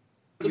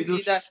bir dur.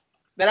 Lider.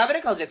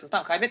 Berabere kalacaksınız.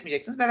 Tamam,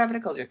 kaybetmeyeceksiniz.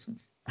 Berabere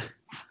kalacaksınız.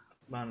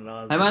 Ben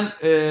razı. Hemen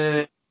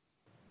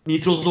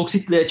Nitroz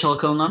Oksit'le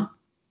çalkalanan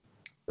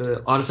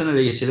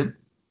Arsenal'e geçelim.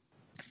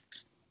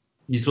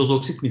 Nitroz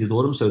Oksit miydi?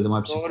 Doğru mu söyledim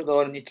abiciğim?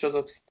 Doğru. Nitroz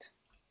oksit.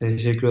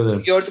 Teşekkür Biz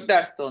ederim. gördük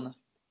derste onu.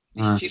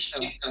 Ha. Dişçi.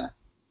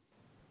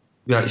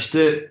 Ya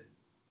işte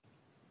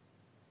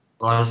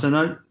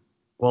Arsenal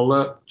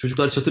valla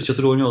çocuklar çatır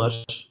çatır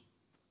oynuyorlar.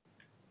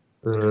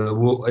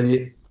 Bu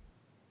hani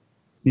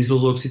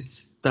Nitroz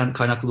Oksit'ten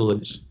kaynaklı da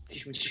olabilir.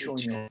 Müthiş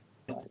oynuyor.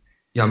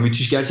 Ya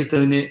müthiş gerçekten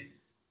hani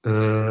e,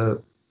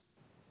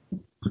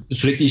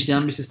 sürekli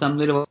işleyen bir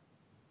sistemleri var.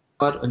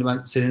 Hani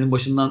ben senenin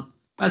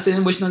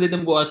başından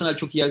dedim bu Arsenal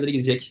çok iyi yerlere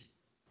gidecek.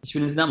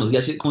 Hiçbiriniz inanmadınız.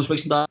 Gerçi konuşmak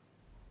için daha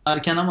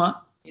erken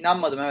ama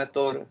İnanmadım, evet,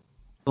 doğru.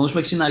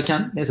 konuşmak için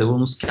erken. Neyse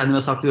bunu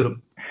kendime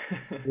saklıyorum.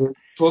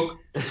 Çok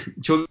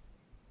çok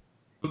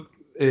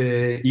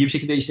iyi bir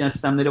şekilde işleyen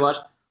sistemleri var.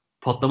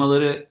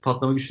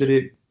 Patlama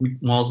güçleri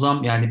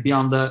muazzam. Yani bir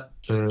anda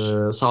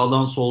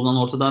sağdan, soldan,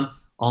 ortadan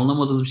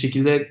anlamadığınız bir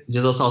şekilde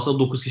ceza sahasında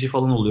 9 kişi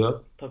falan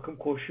oluyor. Takım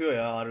koşuyor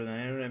ya harbiden.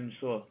 En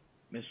önemlisi o.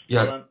 Mesut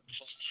Ya falan yalan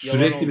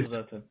sürekli oldu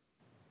zaten.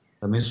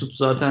 Mesut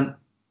zaten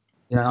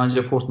yani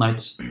ancak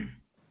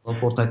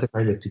Fortnite'te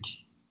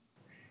kaybettik.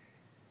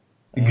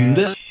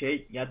 Günde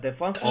Ya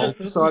defans bile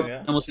 6 sırıtmıyor saat ya.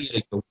 oynaması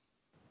gerekiyor.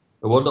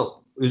 Bu arada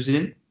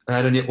Özil'in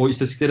eğer hani o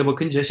istatistiklere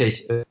bakınca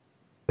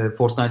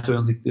Fortnite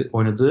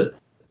oynadığı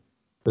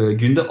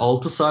günde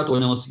 6 saat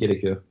oynaması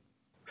gerekiyor.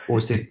 O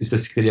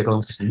istatistikleri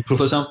yakalaması için. Bir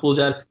profesyonel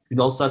futbolcu eğer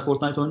günde 6 saat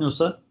Fortnite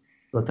oynuyorsa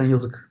zaten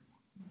yazık.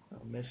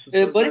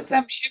 Mesut'a Barış, zaten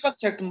sen bir şeye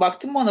bakacaktın.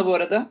 Baktın mı ona bu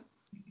arada?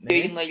 ne?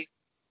 Yayınla ilgili.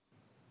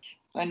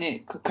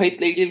 Hani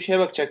kayıtla ilgili bir şeye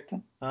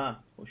bakacaktın.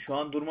 Ha, şu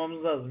an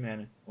durmamız lazım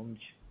yani onun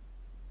için.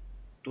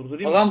 O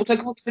Durdurayım zaman mı? bu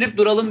takımı bitirip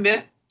duralım bir.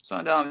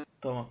 Sonra devam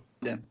Tamam.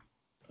 edelim.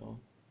 Tamam.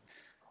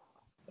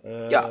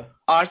 Ya Ne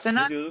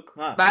Arsenal diyorduk?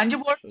 Ha. bence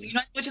bu arada Söyle.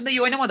 United maçında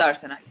iyi oynamadı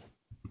Arsenal.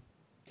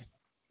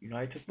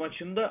 United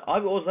maçında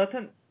abi o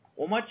zaten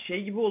o maç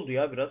gibi oldu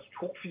ya biraz.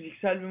 Çok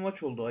fiziksel bir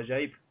maç oldu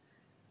acayip.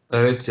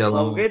 Evet ya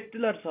Kavga ben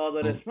ettiler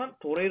sahada resmen.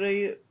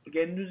 Torreira'yı,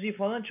 Gendouzi'yi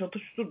falan çatır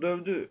çutur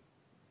dövdü.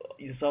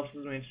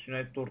 İnsafsız Manchester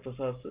United orta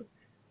sahası.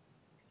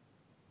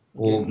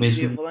 o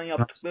Gendouzi'ye Mesut falan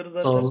yaptıkları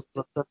zaten sağlığı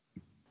zaten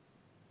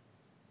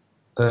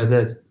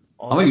evet.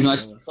 Ama ağır United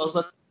şeyler.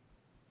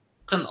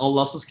 zaten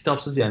Allahsız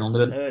kitapsız yani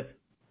onların Evet.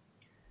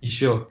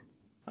 işi yok.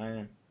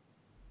 Aynen.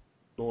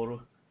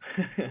 Doğru.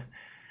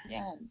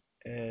 Yani.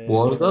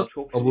 Bu arada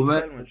Çok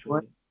Aubameyang fiziksel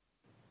maç oldu.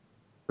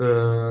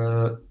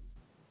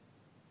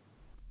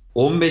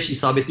 15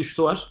 isabetli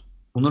şutu var.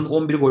 Bunların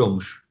 11'i gol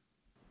olmuş.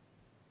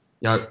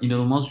 Ya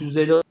inanılmaz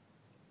yüzdeyle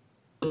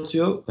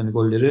atıyor hani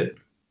golleri.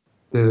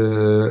 Ee,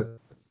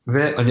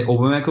 ve hani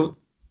Aubameyang'ın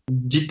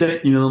cidden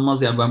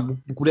inanılmaz yani. Ben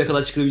buraya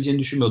kadar çıkabileceğini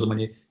düşünmüyordum.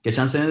 Hani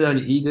geçen sene de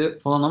hani iyiydi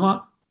falan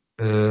ama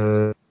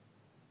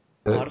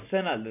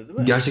Arsenal'de değil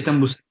mi?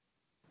 gerçekten bu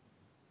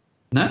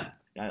ne?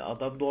 Yani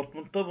adam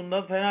Dortmund'da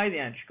bundan fenaydı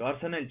yani. Çünkü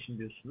Arsenal için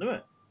diyorsun değil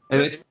mi?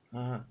 Evet.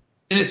 Aha.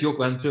 Evet yok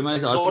ben Premier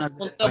Lig'de Arsenal'de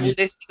Dortmund'da hani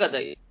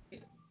Bundesliga'daydı.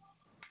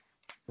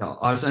 ya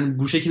Arsenal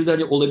bu şekilde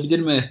hani olabilir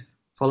mi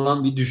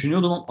falan bir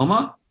düşünüyordum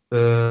ama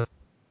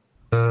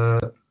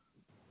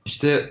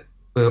işte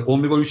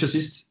 11 gol 3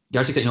 asist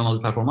gerçekten inanılmaz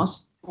bir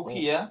performans. Çok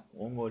iyi ya.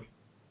 10 gol.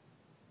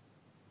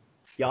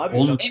 Ya abi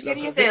 10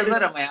 Emery'e de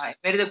yazar ama ya.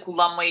 Emery de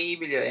kullanmayı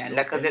iyi biliyor yani. Yok,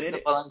 Lacazette'le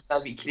Emery- falan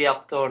güzel bir ikili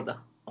yaptı orada.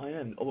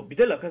 Aynen. Ama bir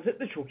de Lacazette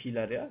de çok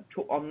iyiler ya.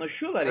 Çok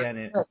anlaşıyorlar Evet,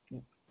 yani.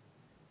 evet.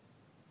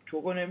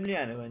 Çok önemli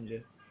yani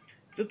bence.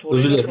 Bir de özür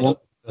Torreira dilerim. falan.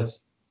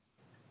 Evet.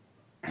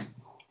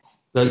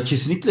 Yani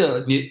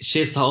kesinlikle bir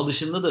şey sağ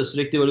dışında da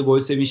sürekli böyle gol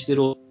sevinçleri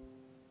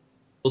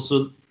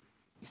olsun.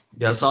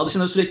 Ya sağ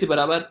dışında sürekli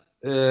beraber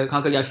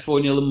kanka gel FIFA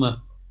oynayalım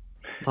mı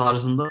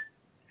tarzında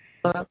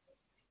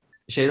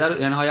şeyler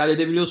yani hayal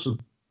edebiliyorsun.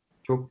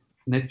 Çok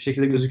net bir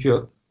şekilde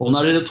gözüküyor.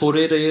 Onlarca da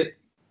Torreira'yı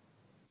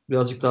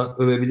birazcık daha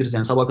övebiliriz.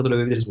 Yani sabah kadar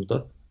övebiliriz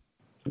burada.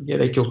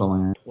 Gerek yok ama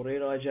yani.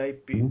 Torreira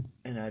acayip bir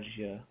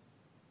enerji ya.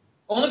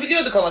 Onu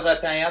biliyorduk ama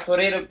zaten ya.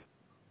 Torreira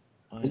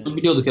Aynen. Bunu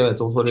biliyorduk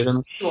evet o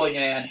Torreira'nın. iyi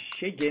oynuyor yani.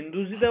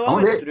 Genduzi devam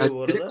Ama ve ettiriyor yani,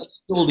 bu direkt arada.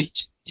 oldu.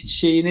 Hiç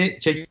şeyini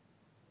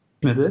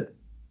çekmedi.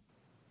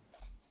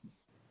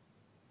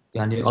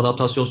 Yani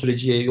adaptasyon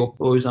süreci yok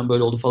o yüzden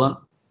böyle oldu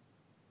falan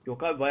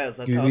Yok abi bayağı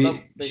zaten gibi adam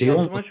bir şey 5-6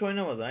 olmadı. maç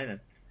oynamadı aynen.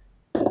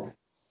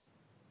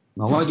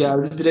 Ama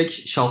geldi direkt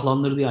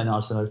şahlandırdı yani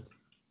Arsenal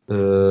ee,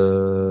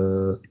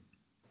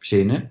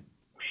 şeyini.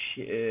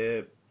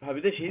 Ha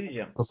bir de şey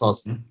diyeceğim.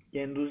 Sahasını.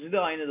 Genduzi de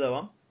aynı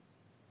devam.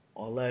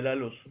 Allah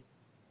helal olsun.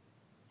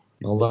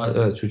 Vallahi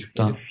evet Herif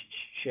çocuktan.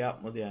 hiç şey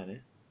yapmadı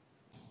yani.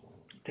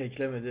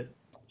 Teklemedi.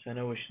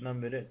 Sene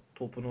başından beri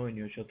topunu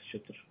oynuyor çatır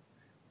çatır.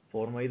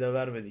 Formayı da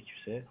vermedi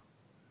kimseye.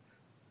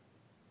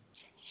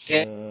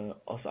 Ama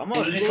asıl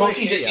Kendisi olay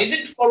çok iyi. şey ya.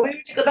 Yedi formayı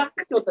bir adam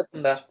yok ki o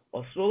takımda.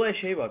 Asıl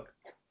olay şey bak.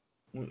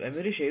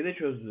 Emery şeyi de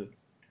çözdü.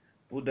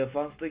 Bu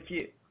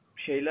defanstaki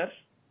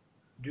şeyler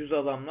düz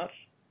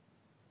adamlar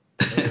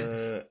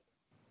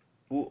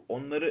bu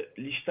onları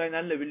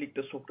Lichtsteiner'le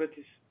birlikte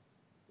Sokratis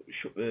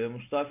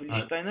Mustafi Yani,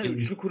 Lichtsteiner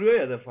üçlü kuruyor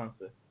ya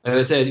defansı.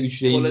 evet evet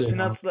 3 deyince.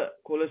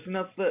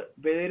 Kolasinacs'la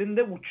Bellerin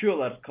de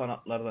uçuyorlar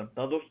kanatlardan.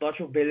 Daha doğrusu daha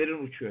çok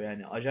Bellerin uçuyor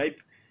yani.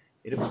 Acayip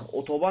herif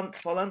otoban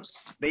falan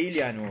değil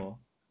yani o.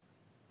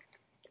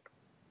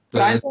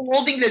 Bence Evet.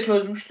 Holding'le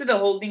çözmüştü de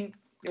Holding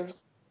yazık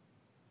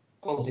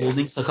oldu ya.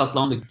 Holding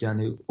sakatlandık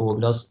yani o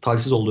biraz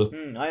talihsiz oldu.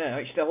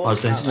 Aynen işte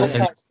Arsenal için de Çok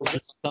yani ters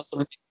oldu.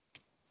 sonra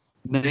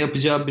ne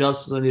yapacağı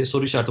biraz hani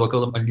soru işareti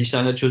bakalım. Hani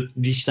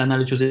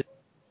Lichtsteiner'le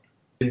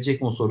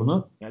çözebilecek mi o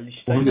sorunu? yani Onu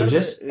Lichtsteiner de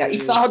göreceğiz. Ya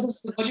iç sahada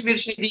sıkıcı bir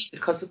şey değildir.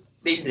 Kasıt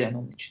değildir yani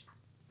onun için.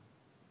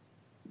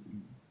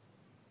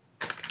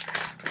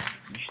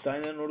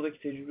 Lichtsteiner'in oradaki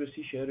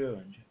tecrübesi işe yarıyor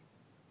bence.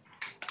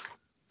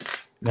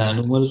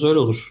 Yani umarız öyle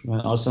olur.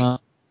 Yani Arsenal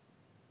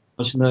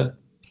maçında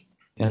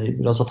yani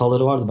biraz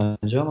hataları vardı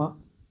bence ama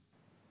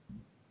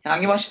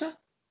Hangi maçta?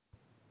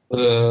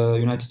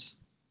 United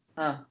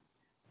Ha.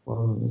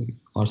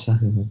 Arsenal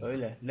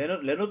Öyle.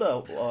 Leno da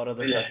o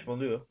arada Öyle.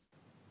 saçmalıyor.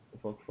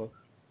 Ufak ufak.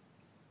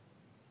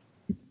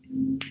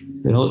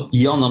 yani o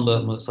iyi anlamda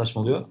mı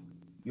saçmalıyor?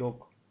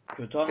 Yok.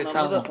 Kötü Kötü anlamda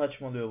da anlam.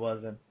 saçmalıyor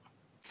bazen.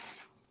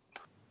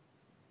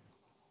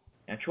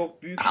 Yani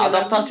çok büyük şeyler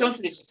değil Adaptasyon de.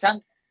 süreci.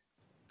 Sen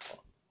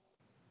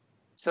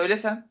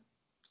söylesen.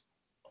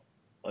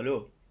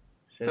 Alo.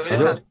 Ses var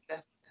Söylesen. mı? Alo.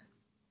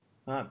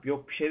 Ha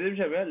yok bir şey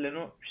demeyeceğim ya.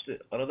 Leno işte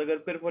arada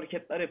garip garip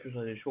hareketler yapıyor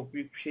sadece. Çok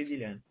büyük bir şey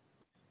değil yani.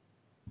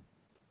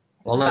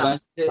 Vallahi Ha.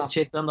 bence Tamam.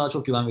 Çelik'ten daha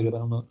çok güven veriyor ben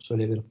onu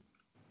söyleyebilirim.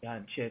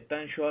 Yani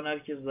chatten şu an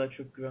herkes daha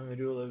çok güven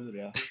veriyor olabilir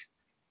ya.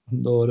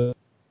 Doğru.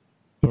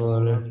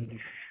 İnanılmaz Doğru. bir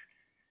düşüş.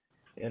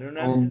 En Ama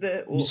önemlisi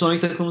de bir o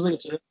sonraki takımımıza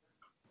geçelim.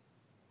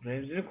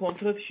 Remzi'nin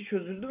kontrat işi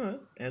çözüldü mü?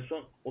 En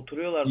son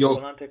oturuyorlardı Yok.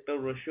 falan tekrar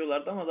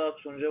uğraşıyorlardı ama daha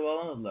sonuca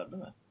bağlamadılar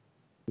değil mi?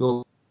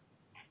 Yok.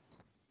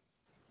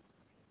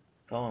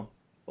 Tamam.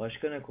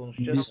 Başka ne Bir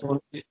konuşacağız?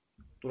 sonraki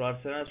Dur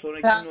Arsenal sonra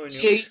Sen kimle yayın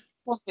oynuyormuş?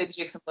 kontrol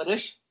edeceksin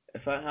Barış.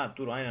 Efendim ha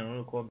dur aynen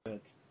onu kontrol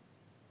et.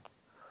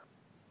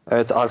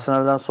 Evet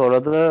Arsenal'den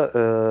sonra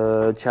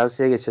da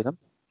Chelsea'ye geçelim.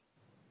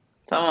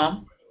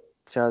 Tamam.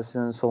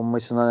 Chelsea'nin son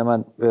maçından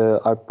hemen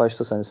Alp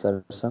başla sen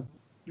istersen.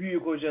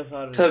 Büyük hoca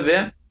Sarri.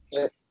 Tabii.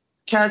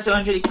 Chelsea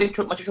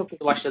öncelikle maçı çok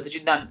kötü başladı.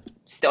 Cidden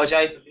City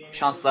acayip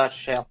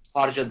şanslar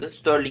harcadı.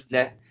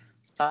 Sterling'le,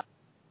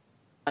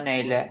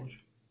 Sané'yle,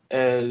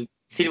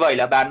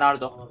 Silva'yla,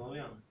 Bernardo.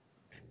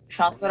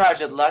 Şanslar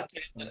harcadılar.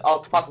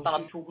 6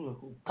 pastan Çok uzak.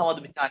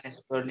 atamadı bir tane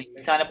Sterling.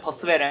 Bir tane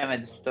pası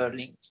veremedi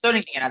Sterling.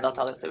 Sterling'in genelde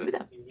hataları sebebi de.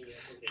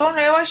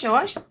 Sonra yavaş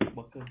yavaş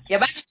Bakın.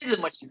 ya ben işte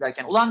dedim maçı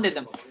izlerken. Ulan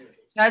dedim.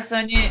 Chelsea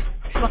hani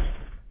şu an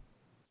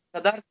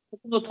kadar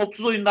takımda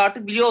topsuz oyunda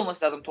artık biliyor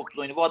olması lazım topsuz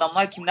oyunu. Bu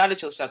adamlar kimlerle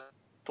çalışacak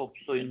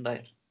topsuz oyunda?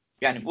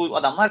 Yani bu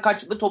adamlar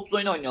kaç yıldır topsuz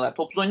oyunu oynuyorlar.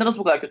 Topsuz oyunda nasıl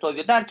bu kadar kötü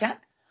oluyor derken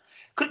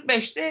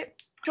 45'te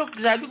çok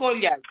güzel bir gol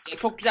geldi. Ya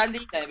çok güzel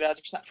değil yani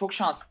birazcık çok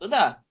şanslı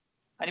da.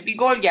 Hani bir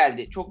gol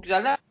geldi. Çok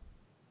güzel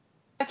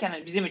derken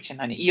hani bizim için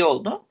hani iyi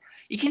oldu.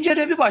 İkinci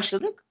yarıya bir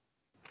başladık.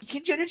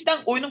 İkinci yarı cidden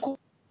oyunun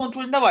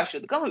kontrolünde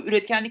başladık ama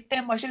üretkenlikte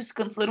en başta bir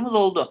sıkıntılarımız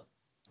oldu.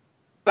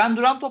 Ben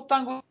duran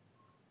toptan gol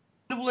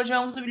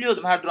bulacağımızı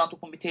biliyordum. Her duran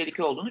topun bir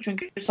tehlike olduğunu.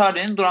 Çünkü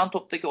Sarri'nin duran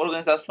toptaki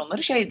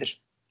organizasyonları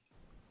şeydir.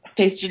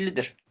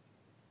 Tescillidir.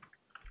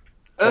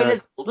 Öyle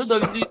Evet. oldu.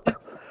 David Luiz'in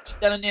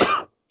cidden hani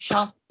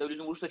şans. David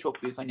Luiz'in vuruşu da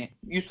çok büyük. Hani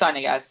 100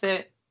 tane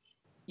gelse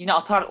yine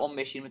atar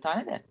 15-20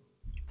 tane de.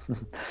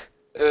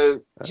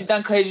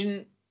 Cidden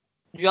kalecinin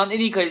dünyanın en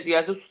iyi kalecisi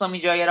gelse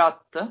tutamayacağı yere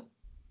attı.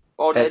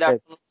 Orada Evet, evet.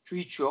 Ederson'un suçu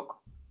hiç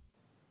yok.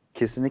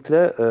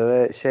 Kesinlikle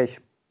ve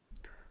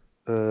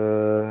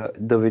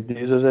David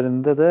Luiz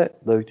üzerinde de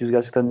David Luiz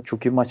gerçekten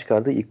çok iyi bir maç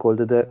çıkardı. İlk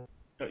golde de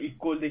Ya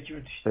ilk goldeki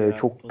müthişti ya.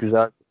 çok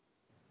güzel,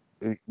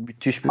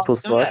 müthiş bir Pas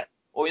pası değil mi? var.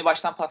 Oyun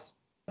baştan pas.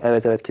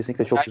 Evet, evet,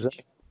 kesinlikle çok güzel.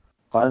 Şey.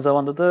 Aynı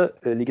zamanda da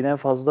ligin en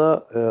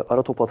fazla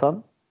ara top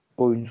atan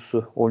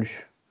oyuncusu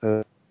 13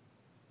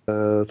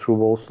 True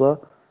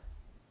Balls'la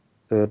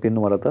bir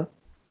numarada.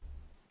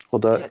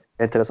 O da Evet.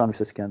 enteresan bir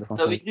istatistik yani defans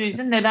David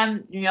Luiz'in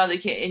neden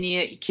dünyadaki en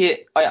iyi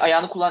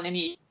ayağını kullanan en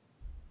iyi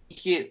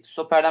iki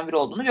stoperden biri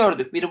olduğunu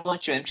gördük. Biri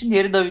Bonucci benim için,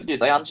 diğeri David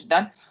Luiz. Ayağını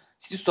cidden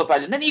City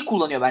stoperlerinden iyi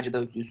kullanıyor bence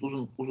David Luiz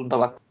uzun da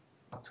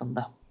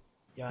baktığında.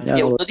 Yani Yani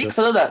Ya uzun değil, olabilir.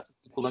 kısada da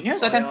kullanıyor.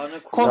 Zaten ayağını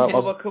Conte'nin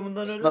kullanma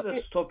bakımından öyle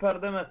de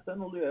stoper demezsen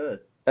oluyor evet.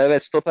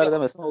 Evet, stoper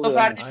demesen oluyor.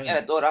 stoper Yani. değil. Aynen.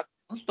 Evet doğru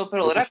haklısın. Stoper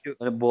Yok olarak. işte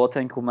hani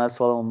Boateng, Hummels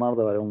falan onlar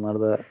da var.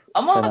 Onlar da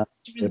Ama fena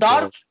şimdi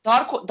yapıyorlar.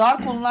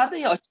 dar konularda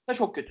ya açıkta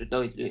çok kötü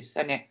David Luiz.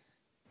 Hani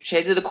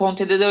şeyde de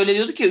Conte'de de öyle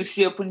diyordu ki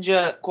üçlü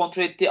yapınca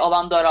kontrol ettiği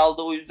alan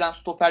daraldı. O yüzden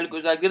stoperlik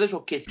özellikleri de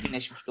çok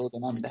keskinleşmişti o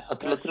dönemde.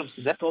 Hatırlatırım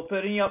size.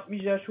 Stoper'in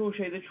yapmayacağı çoğu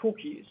şeyde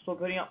çok iyi.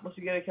 Stoper'in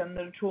yapması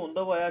gerekenlerin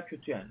çoğunda bayağı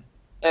kötü yani.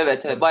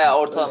 Evet bayağı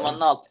ortalamanın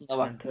Öyle. altında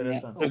baktım ya.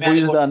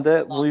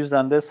 Enteresan. Bu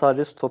yüzden de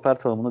sadece stoper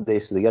tanımını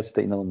değiştirdi.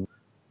 Gerçekten inanılmaz.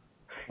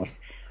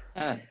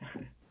 Evet.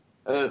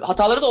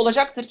 Hataları da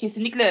olacaktır.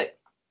 Kesinlikle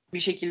bir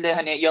şekilde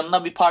hani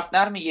yanına bir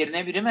partner mi,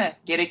 yerine biri mi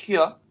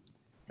gerekiyor.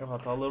 Ya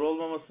hataları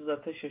olmaması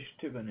zaten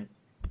şaşırtıyor beni.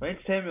 Ben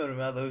hiç sevmiyorum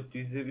ya David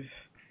Luiz'i.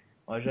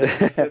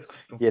 Acayip nefret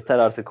kustum. Yeter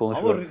artık Ama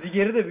konuşma.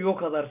 Rüdiger'i de bir o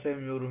kadar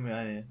sevmiyorum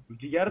yani.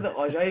 Rüdiger de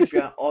acayip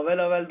yani.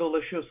 Avel avel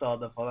dolaşıyor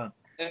sahada falan.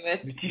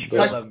 Evet. Müthiş bir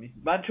Evet. adam.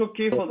 Ben çok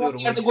keyif Saçma alıyorum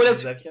bir onu yerde gol atıyor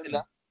izlerken de.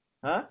 mesela.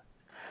 Ha?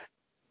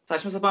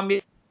 Saçma sapan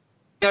bir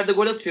yerde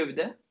gol atıyor bir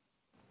de.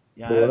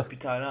 Yani Doğru. evet bir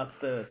tane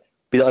attı evet.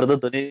 Bir de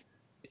arada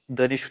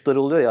Dani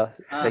şutları oluyor ya.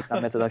 Ha.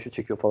 80 metreden şut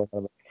çekiyor falan.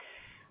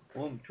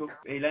 Oğlum çok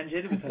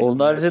eğlenceli bir takım Onun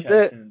ya haricinde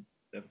Chelsea'nin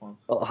defansı.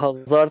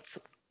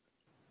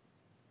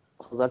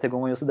 Hazard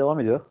hegemonyası devam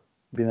ediyor.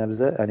 Bir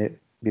nebze hani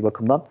bir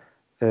bakımdan.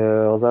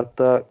 Hazard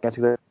da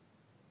gerçekten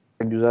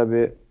güzel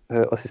bir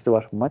asisti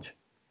var bu maç.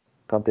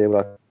 Kante'ye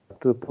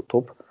bıraktı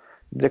top.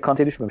 Bir de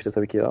Kante'ye düşmemişti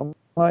tabii ki ya.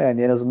 Ama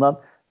yani en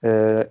azından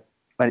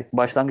hani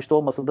başlangıçta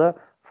olmasa da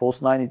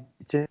False Nine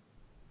için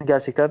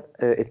gerçekten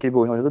etkili bir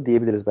oyun oynadı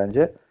diyebiliriz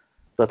bence.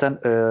 Zaten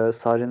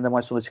Sarri'nin de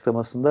maç sonu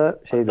açıklamasında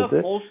Hatta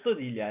dedi. false da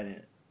değil yani.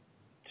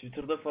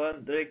 Twitter'da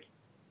falan direkt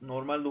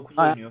normal 9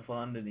 Ha, oynuyor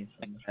falan dedi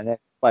insanlar. yani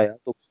bayağı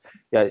 9.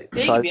 Yani Şey gibi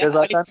ya, Sarri'de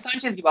zaten Alexis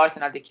Sanchez gibi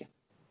Arsenal'deki.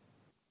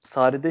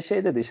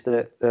 Sarri'de dedi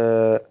işte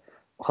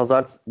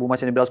Hazard bu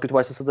maç hani biraz kötü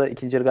başlasa da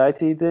ikinci yarı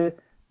gayet iyiydi.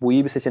 Bu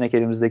iyi bir seçenek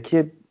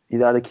elimizdeki.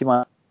 İlerideki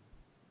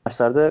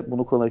maçlarda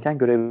bunu kullanırken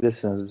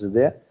görebilirsiniz bizi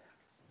diye.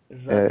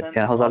 Zaten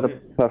Yani Hazard'da abi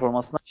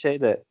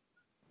performansından de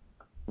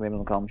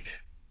memnun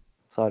kalmış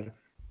Sarri. ya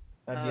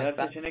Evet, diğer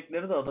ben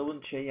seçenekleri de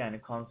adamın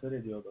yani kanser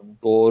ediyor adamı.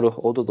 Doğru.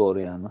 O da doğru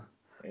yani.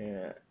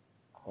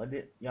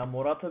 Hadi ya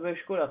Morata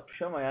 5 gol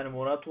atmış ama yani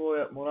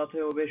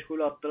Morata'ya o 5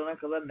 golü attırana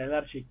kadar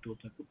neler çekti o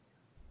takım.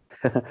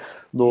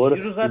 Doğru.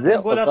 Giroud Bir de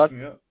zaten gol Hazard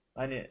atmıyor.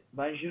 Hani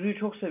ben Giroud'u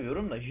çok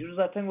seviyorum da Giroud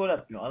zaten gol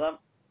atmıyor. Adam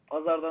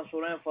pazardan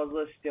sonra en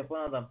fazla asist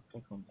yapan adam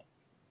takımda.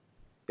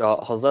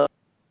 Hazard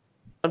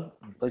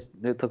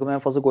takımın en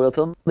fazla gol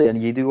atan da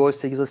yani 7 gol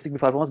 8 asistlik bir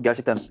performans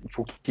gerçekten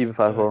çok iyi bir Evet.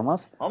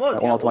 performans. Ama Yani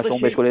ya 16 o da maçta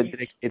 15 gole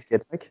direkt etki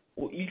etmek.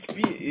 o ilk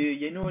bir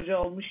yeni hoca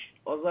almış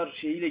Azar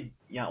şeyiyle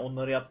yani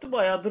onları yaptı.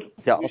 Bayağıdır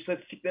Ya bu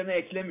istatistiklerine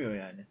eklemiyor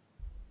yani.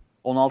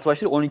 16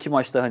 maçta 12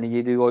 maçta hani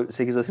 7 gol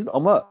 8 asist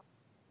ama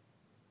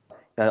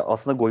yani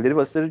aslında golleri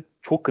ve asistleri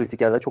çok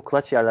kritik yerlerde, çok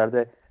clutch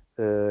yerlerde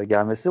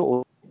gelmesi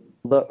o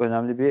da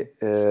önemli bir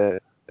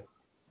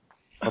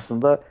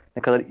aslında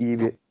ne kadar iyi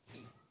bir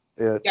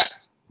ya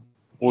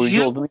oyuncu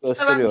Giroud olduğunu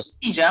konusunda ben bir gösteriyor.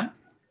 şey diyeceğim.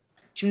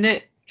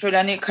 Şimdi şöyle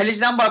hani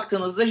kaleciden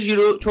baktığınızda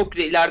Giroud çok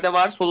güzel ileride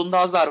var. Solunda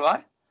Hazard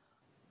var.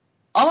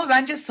 Ama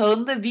bence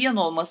sağında Vian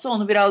olması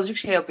onu birazcık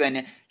şey yapıyor.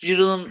 Hani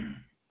Giroud'un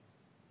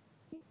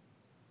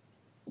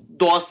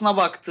doğasına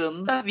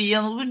baktığında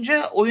Vian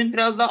olunca oyun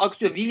biraz daha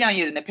aksıyor. Willian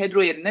yerine,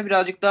 Pedro yerine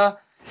birazcık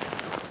daha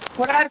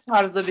skorer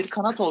tarzda bir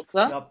kanat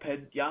olsa.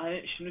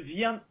 Yani şimdi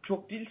Vian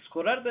çok değil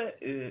skorer de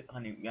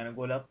hani yani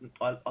gol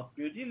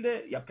atmıyor değil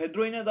de ya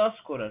Pedro yine daha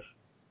skorer.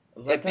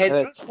 Zaten Pedro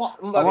Evet. şu an,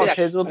 bir Ama dakika.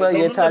 Pedro da Pedro'nun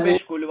da yeterli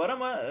 5 golü var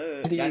ama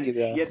değil yani gibi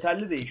ya.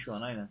 yeterli değil şu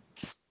an aynen.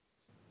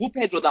 Bu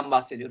Pedro'dan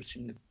bahsediyoruz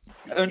şimdi.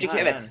 Önceki Ha,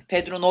 evet yani.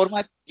 Pedro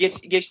normal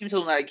geçtiğimiz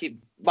sezonlardaki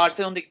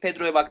Barcelona'daki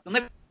Pedro'ya baktığında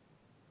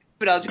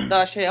birazcık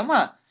daha şey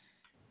ama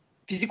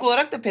fizik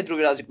olarak da Pedro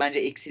birazcık bence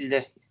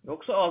eksildi.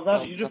 Yoksa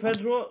Hazard, Giroud,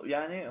 Pedro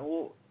yani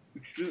o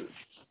üçlü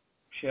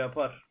şey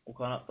yapar. O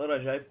kanatlar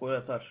acayip gol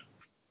atar.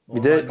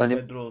 Bir de Normal bir hani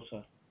Pedro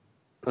olsa.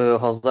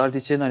 Hazard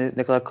için hani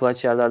ne kadar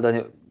clutch yerlerde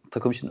hani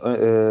takım için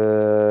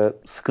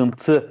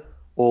sıkıntı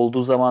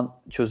olduğu zaman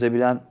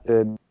çözebilen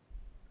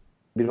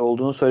biri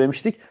olduğunu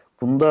söylemiştik.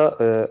 Bunda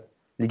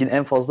ligin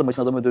en fazla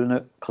maçın adam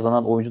ödülünü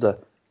kazanan oyuncu da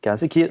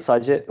kendisi ki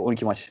sadece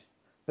 12 maç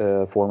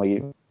forma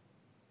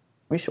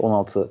giymiş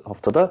 16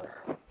 haftada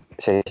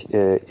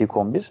ilk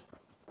 11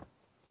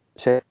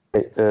 e,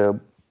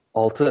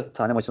 6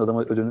 tane maçın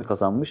adamı ödülünü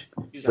kazanmış.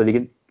 Güzel. Ve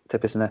ligin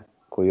tepesine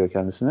koyuyor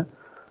kendisini.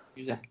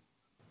 Güzel.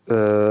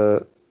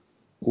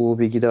 Bu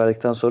bilgi de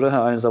verdikten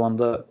sonra aynı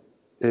zamanda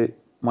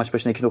maç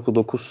başına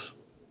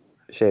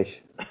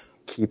 2.9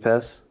 key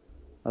pass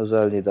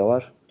özelliği de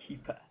var.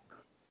 Keeper.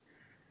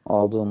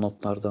 Aldığım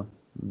notlardan.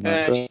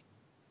 Bunlar da.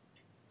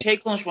 Şey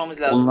konuşmamız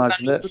Onun lazım.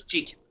 haricinde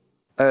Loftus-Cheek.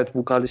 evet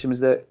bu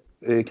kardeşimiz de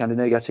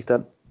kendine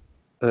gerçekten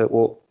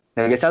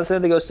yani geçen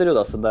sene de gösteriyordu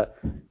aslında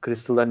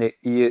Crystal'da hani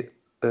iyi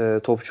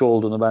topçu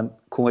olduğunu. Ben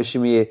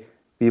kumaşım iyi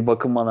bir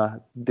bakım bana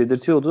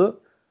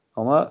dedirtiyordu.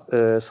 Ama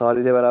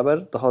Salih ile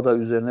beraber daha da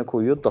üzerine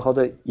koyuyor. Daha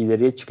da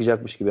ileriye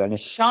çıkacakmış gibi. Yani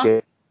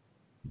Şans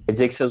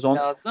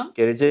lazım.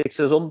 gelecek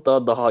sezon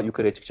daha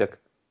yukarıya çıkacak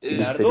gibi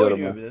İleride hissediyorum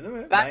oynuyor ben. bir de değil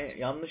mi? Ben- Ben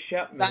yanlış şey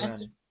yapmıyorum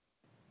bence-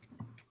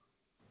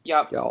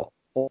 yani. Ya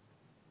 10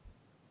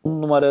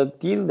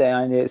 numara değil de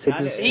yani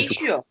 8.5.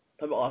 Değişiyor.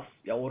 Tabii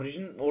ya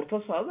orijin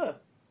orta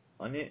sahada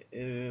hani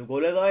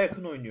gole daha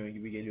yakın oynuyor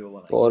gibi geliyor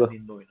bana. Doğru.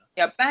 Girdiğinde oyuna.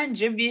 Ya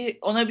bence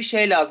ona bir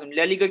şey lazım.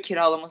 La Liga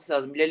kiralaması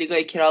lazım. La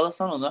Liga'ya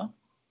kiralasan onu.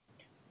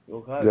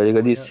 Yok abi. La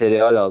Liga değil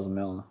Serie A lazım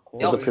ya ona. Ya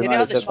Ya da Ya Premier Serie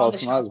A'da Lig'de şu anda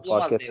kalsın şans abi fark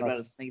bulamaz devre etmez.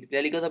 arasında gidip. La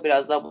Liga'da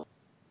biraz daha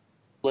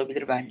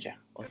bulabilir bence.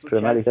 Asıl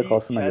Premier Lig'de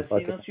kalsın bence,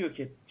 fark Chelsea'yi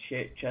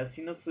nasıl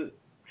Chelsea'yi nasıl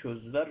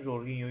çözdüler?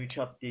 Jorginho'yu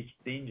çat diye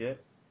kitleyince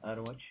her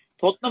maç.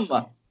 Tottenham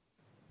mı?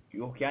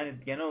 Yok yani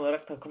genel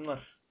olarak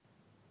takımlar.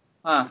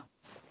 Ha.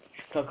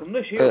 Şu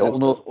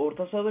takımda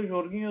orta sahada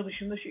Jorginho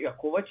dışında ya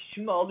Kovac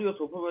şimdi alıyor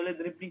topu böyle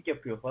dribbling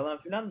yapıyor falan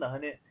filan da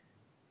hani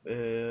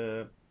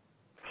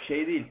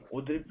şey değil.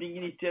 O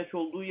dribblingin ihtiyaç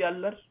olduğu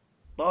yerler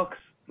daha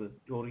kısıtlı.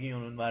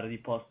 Jorginho'nun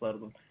verdiği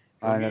paslardan.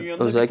 Aynen. Jorginho'nun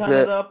yanında bir tane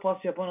Özellikle daha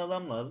pas yapan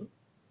adam lazım.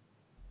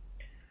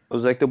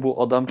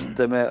 bu adam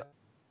kitleme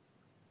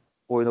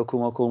oyun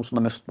okuma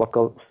konusunda Mesut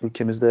Bakkal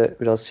ülkemizde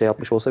biraz şey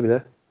yapmış olsa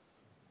bile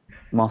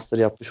master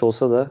yapmış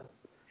olsa da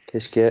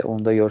keşke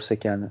onu da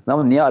görsek yani.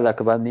 Ama niye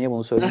alaka? Ben niye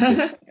bunu söyledim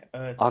ki?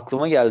 Evet.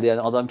 Aklıma geldi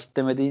yani adam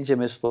kitleme deyince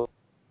Mesut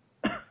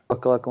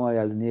Bakkal aklıma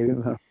geldi. Niye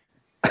bilmiyorum.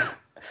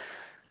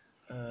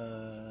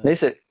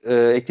 Neyse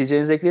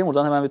ekleyeceğinizi ekleyelim.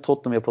 Buradan hemen bir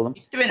Tottenham yapalım.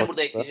 Bitti benim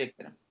burada Baktıkla.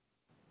 ekleyeceklerim.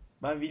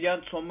 Ben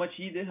Willian son maç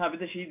iyiydi. Ha bir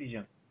de şey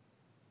diyeceğim.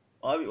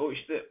 Abi o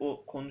işte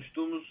o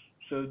konuştuğumuz,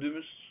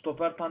 sövdüğümüz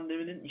stoper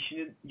tandeminin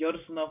işinin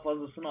yarısından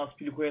fazlasını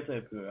Azpilicueta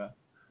yapıyor ya.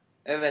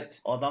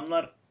 Evet.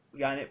 Adamlar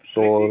yani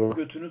sürekli Doğru.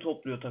 götünü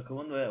topluyor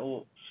takımın ve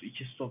o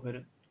iki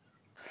stoperin.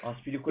 Herif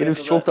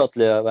Azpilicueta çok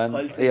tatlı ya. Ben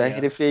kaliteli ya.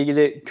 herifle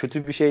ilgili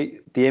kötü bir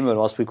şey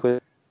diyemiyorum.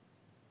 Azpilicueta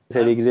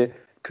ile ilgili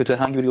kötü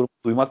herhangi bir yorum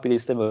duymak bile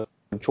istemiyorum.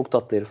 Çok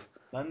tatlı herif.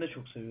 Ben de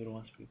çok seviyorum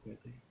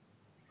Azpilicueta'yı.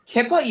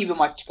 Kepa iyi bir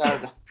maç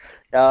çıkardı.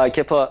 Ya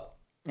Kepa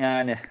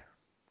yani.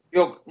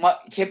 Yok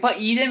Kepa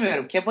iyi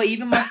demiyorum. Kepa iyi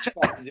bir maç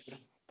çıkardı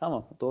diyorum.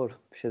 Tamam doğru.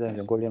 Bir şey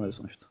demeyeceğim. Gol yemedi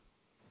sonuçta.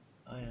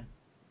 Aynen.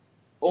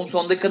 Oğlum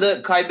son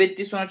dakikada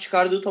kaybettiği sonra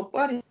çıkardığı top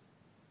var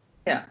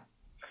ya.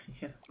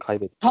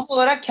 Kaybetti. Tam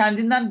olarak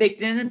kendinden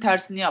beklenenin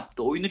tersini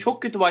yaptı. Oyunu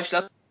çok kötü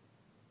başlattı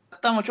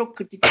ama çok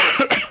kritik.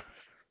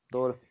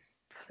 Doğru.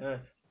 Evet.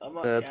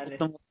 Ama yani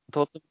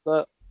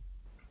Tottenham'da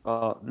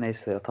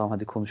neyse ya tamam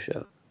hadi konuş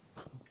ya.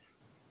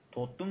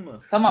 Tottenham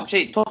mı? Tamam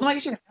Tottenham'a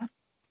geçelim.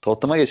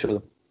 Tottenham'a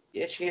geçiyordum.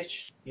 Geç.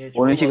 Geç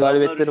 12 baba, adamlar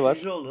galibiyetleri var.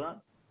 3. oldu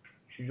lan.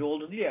 3.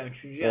 oldu değil yani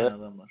 3. Evet. yani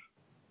adamlar.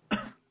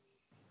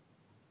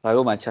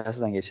 Hayır ben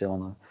Chelsea'den geçelim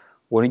ona.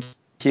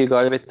 12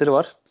 galibiyetleri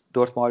var.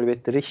 4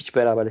 mağlubiyetleri, hiç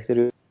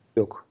beraberlikleri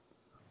yok.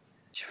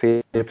 Hiç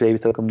fair play bir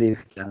takım değil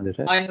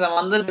kendileri. Aynı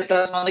zamanda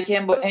deplasmandaki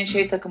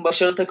en takım,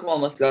 başarılı takım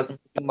olması lazım.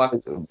 Bak.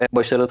 En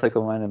başarılı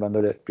takım aynen, ben de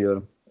öyle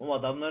biliyorum. Oğlum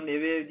adamların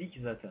ev değil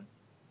ki zaten.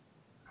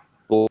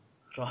 Doğru.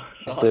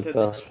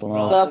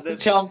 Rahat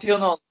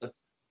Şampiyon oldu.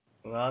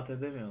 Rahat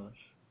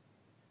edemiyorlar.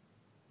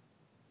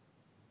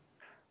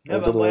 O da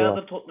Ben doğru.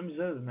 bayağıdır Tottenham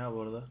izlemedim ya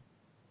bu arada.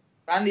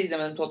 Ben de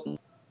izlemedim Tottenham.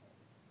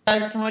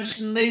 Chelsea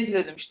maçında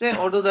izledim işte.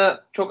 Orada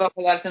da çok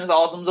affederseniz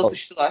ağzımıza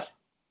sıçtılar.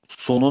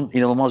 Sonun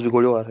inanılmaz bir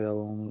golü var ya,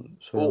 onu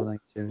söylemeden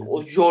geçelim.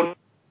 O Jorge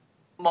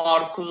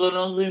Marcos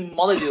Alonso'yu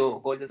mal ediyor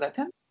o golde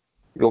zaten.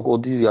 Yok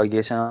o değil ya,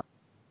 geçen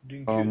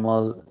Dünkü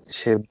inanılmaz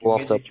dün bu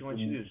hafta. geceki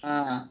maçı diyorsun.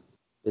 Ha.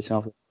 Geçen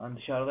hafta. Ben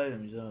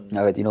dışarıdaydım izlemedim.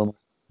 Evet inanılmaz.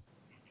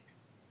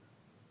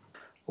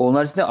 Onun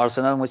haricinde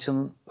Arsenal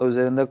maçının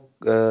üzerinde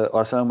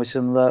Arsenal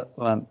maçında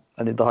ben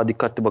hani daha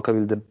dikkatli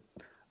bakabildim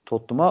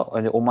Tottenham'a.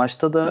 Hani o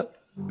maçta da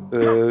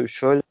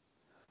şöyle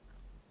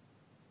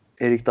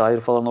Eric Dyer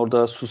falan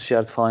orada sus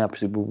işareti falan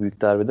yapmıştı bu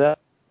büyük derbide.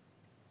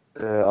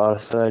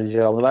 Arsenal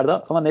cevabını verdi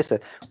ama neyse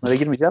bunlara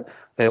girmeyeceğim.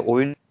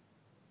 Oyun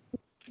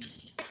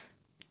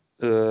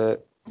e,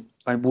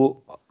 hani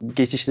bu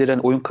geçişlerin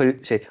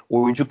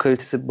oyuncu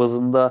kalitesi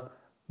bazında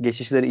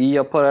geçişleri iyi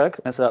yaparak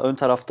mesela ön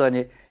tarafta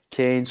hani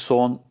Kane,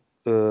 Son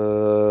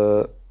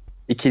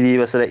ikiliyi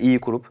mesela iyi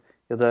kurup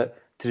ya da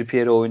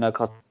Trippier'i oyuna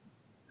kat.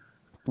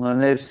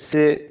 Bunların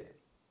hepsi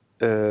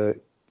e,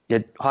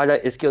 hala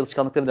eski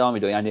alışkanlıkları devam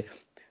ediyor. Yani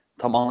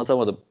tam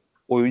anlatamadım.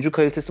 Oyuncu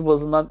kalitesi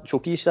bazından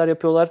çok iyi işler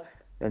yapıyorlar.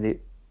 Yani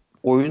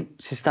oyun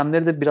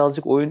sistemleri de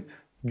birazcık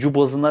oyuncu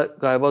bazına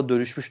galiba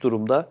dönüşmüş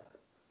durumda.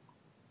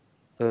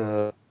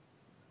 Ee,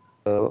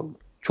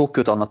 Çok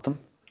kötü anlattım.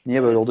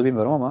 Niye böyle Evet. oldu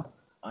bilmiyorum ama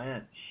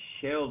Aynen.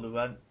 Şey oldu,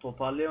 ben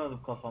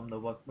toparlayamadım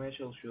kafamda. Bakmaya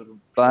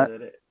çalışıyorum ben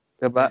şeylere.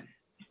 ben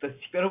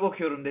İstatistiklere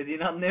bakıyorum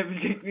dediğini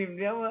anlayabilecek miyim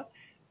diye ama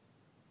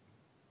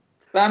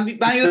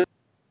Ben yorum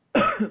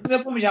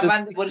yapamayacağım.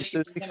 Ben de Barış'ı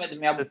istatistik,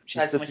 izlemedim ya bu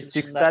Chelsea maçı dışında.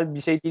 istatistiksel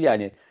bir şey değil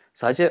yani.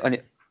 Sadece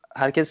hani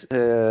herkes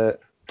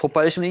top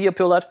paylaşımını iyi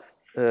yapıyorlar.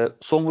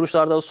 Son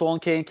vuruşlarda Son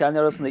Kane kendi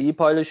arasında iyi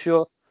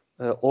paylaşıyor.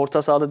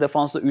 Orta sahada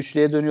defansta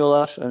üçlüye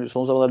dönüyorlar. Hani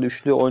son zamanlarda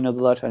üçlü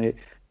oynadılar. Hani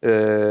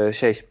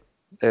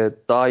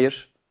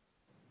Dyer,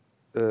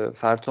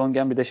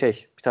 Vertonghen bir de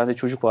bir tane de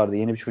çocuk vardı.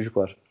 Yeni bir çocuk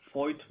var.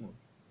 Foyt mu?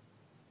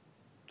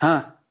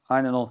 Ha,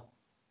 aynen o.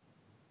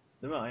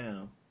 Değil mi? Aynen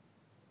o.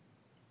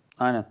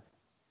 Aynen.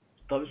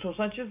 Davinson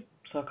Sanchez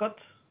sakat,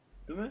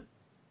 değil mi?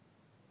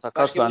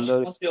 Sakat Başka bir bende öyle.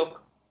 açıklaması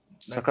yok.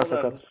 Ne Sakat.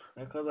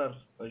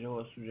 kadar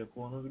acaba sürecek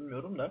onu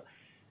bilmiyorum da.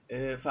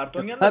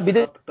 Vertonghen de Ha bir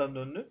de sakatlıktan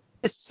döndü.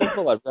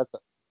 Sissoko var. Bir dakika.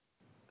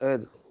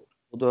 Evet.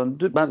 O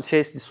döndü.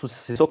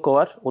 Sissoko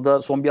var. O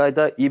da son bir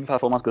ayda iyi bir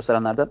performans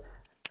gösterenlerden.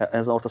 En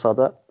azından orta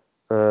sahada.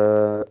 Ee,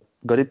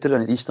 Gariptir.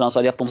 Hani iç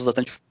transfer yapmamız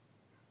zaten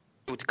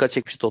çok dikkat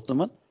çekmişti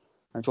Tottenham'ın.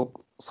 Yani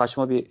çok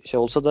saçma bir şey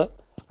olsa da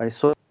hani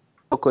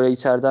Sissoko'ya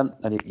içeriden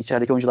hani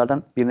içerideki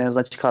oyunculardan birini en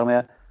azından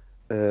çıkarmaya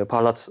e,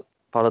 parlat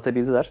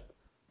parlatabildiler.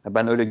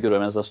 Ben öyle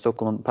görüyorum en azından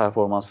Stockholm'un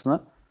performansını.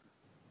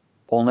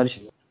 Onlar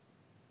için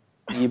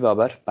iyi bir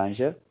haber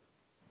bence.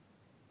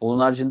 Onun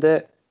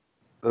haricinde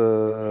e,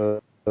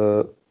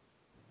 e,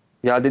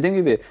 ya dediğim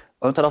gibi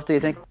ön tarafta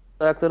yetenekli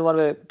ayakları var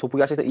ve topu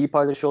gerçekten iyi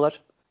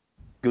paylaşıyorlar.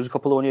 Gözü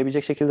kapalı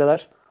oynayabilecek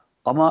şekildeler.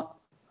 Ama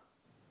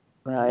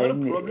Bunların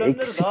yani problemleri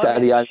daha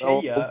eksikler bir yani.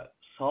 şey ya.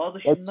 Sağ Ya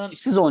dışından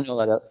keyifsiz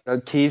oynuyorlar ya.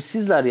 Ya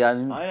keyifsizler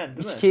yani. aynen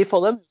değil Hiç mi? keyif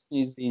alamıyorsun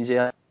izleyince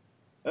yani.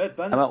 Evet,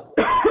 ben Hemen onu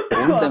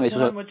demeye Arsenal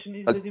çalışıyorum. maçını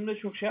Ya, izlediğimde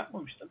çok şey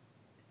yapmamıştım.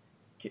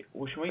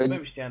 Hoşuma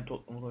gitmemişti yani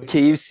Tottenham'ın oyunu.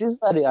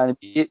 keyifsizler yani.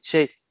 Bir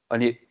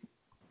hani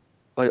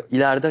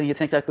ileriden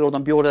yetenekli ayakları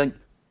oradan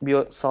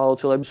bir sağa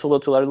atıyorlar, bir sola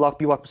atıyorlar.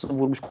 Lak bir bakmışsın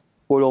vurmuş,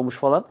 gol olmuş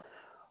falan.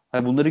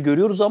 Hani bunları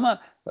görüyoruz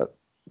ama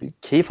bir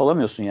keyif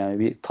alamıyorsun yani.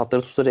 Bir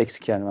tatları tuzları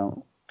eksik yani.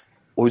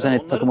 O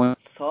yüzden takım Onların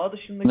sağ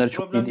dışındaki oyunları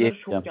çok iyi problemleri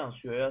çok diyemeyeceğim.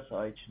 yansıyor ya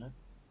saha içine.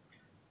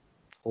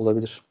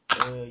 Olabilir.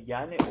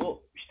 Yani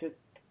o işte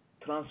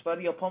transfer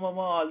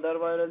yapamama,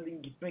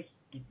 Alderweireld'in gidecek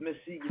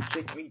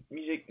mi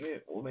gitmeyecek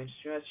mi, o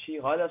Manchester United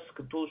şeyi hala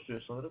sıkıntı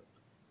oluşturuyor sanırım.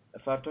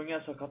 Vertonghen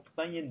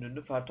sakatlıktan yeni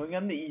döndü.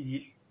 Vertonghen de iyi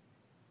değil.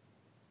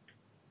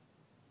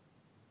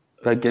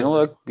 Yani genel Ee,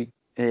 olarak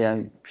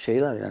yani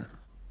şeyler yani.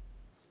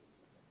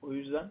 O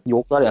yüzden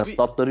Yoklar ya. tabii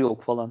Statları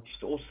yok falan.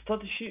 işte o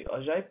stat işi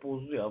acayip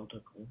bozdu ya bu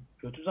takımı.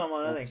 Kötü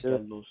zamana denk Evet.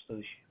 geldi o stat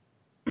işi.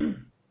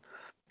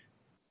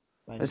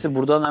 Bence. Neyse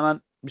buradan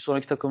hemen bir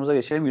sonraki takımımıza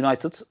geçelim.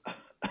 United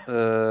e,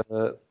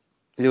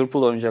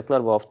 Liverpool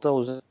oynayacaklar bu hafta.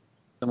 Jose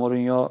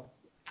Mourinho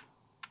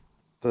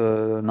e,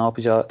 ne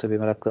yapacağı tabii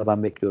merakla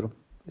ben bekliyorum.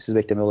 Siz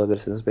beklemiyor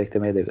olabilirsiniz.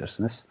 Beklemeye de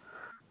bilirsiniz.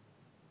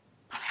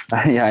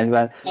 Yani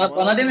ben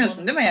Bana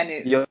demiyorsun değil mi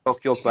yani?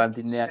 yok ben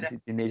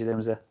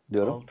dinleyicilerimize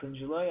diyorum.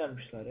 Altıncılığa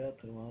gelmişler ya,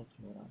 tırmana.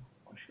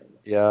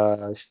 Maşallah.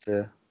 Ya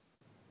işte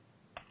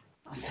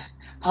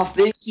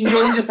Haftaya ikinci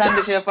olunca sen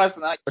de şey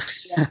yaparsın. Ha.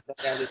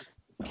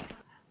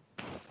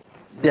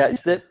 ya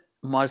işte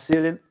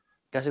Martial'in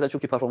gerçekten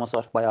çok iyi performansı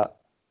var. Bayağı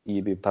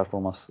iyi bir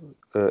performans.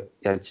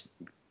 Yani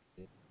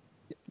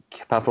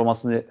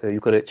performansını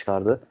yukarı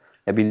çıkardı.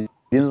 Ya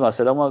bildiğimiz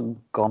Martial ama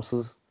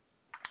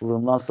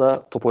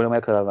gamsızlığındansa top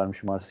oynamaya karar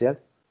vermiş Martial.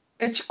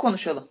 Açık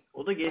konuşalım.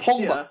 O da geçti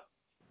Pogba. ya.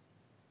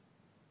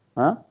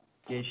 Ha?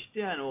 Geçti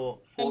yani o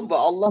form. Pogba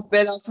Allah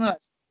belasını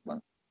versin.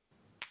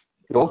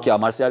 Yok ya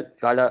Martial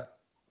hala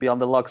bir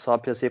anda lak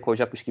sağ piyasaya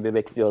koyacakmış gibi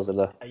bekliyor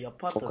hazırda.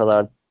 Yapar O tabii kadar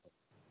canım.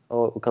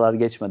 o kadar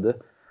geçmedi.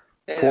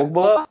 Beyler,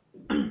 Pogba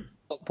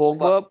Pogba.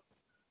 Pogba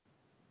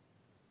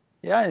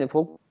yani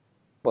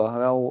Pogba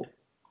ya o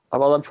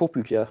abi adam çok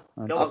büyük ya.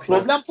 Yani Ya çok bak şey.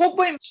 ben Problem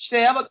Pogba'ymış işte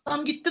ya. Bak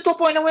adam gitti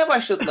top oynamaya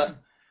başladılar.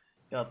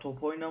 ya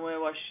top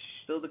oynamaya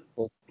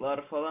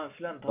başladıklar falan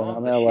filan, tamam da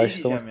Oynamaya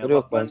şey diyeceğim ya. başlamaları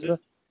yok Bak bence de.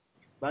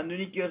 ben dün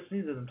ilk yarısını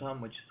izledim, tamam,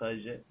 maçı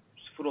sadece.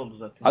 0 oldu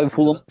zaten Abi ilk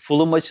yarıda.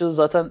 Fulham maçı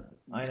zaten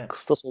Aynen.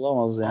 kıstas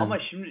olamaz yani. Ama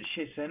şimdi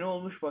sene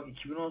olmuş bak,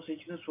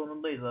 2018'in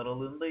sonundayız,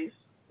 aralığındayız.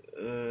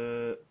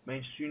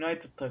 Manchester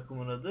United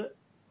takımın adı.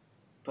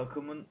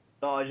 Takımın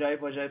da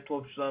acayip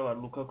topçular var.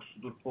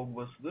 Lukaku'sudur,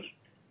 Pogba'sıdır.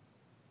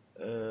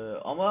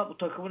 Ama bu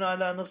takımın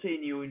hala nasıl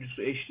en iyi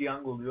oyuncusu Ashley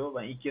Young oluyor?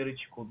 Ben ilk yarı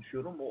için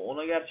konuşuyorum.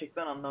 Ona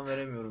gerçekten anlam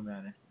veremiyorum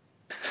yani.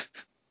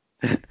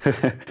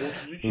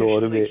 33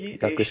 Doğru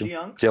yaşındaki bir yaklaşım. Ashley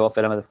Young Cevap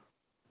veremedim.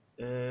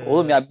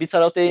 Oğlum ya bir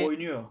tarafta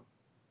oynuyor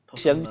bir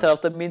takımda.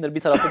 tarafta Miner, bir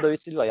tarafta David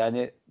Silva.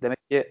 Yani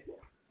demek ki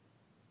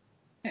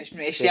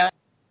Şimdi eşeğen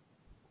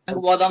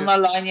bu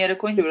adamlarla aynı yere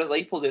koyunca biraz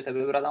ayıp oluyor tabii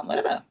öbür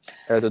adamlara da.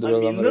 evet ödül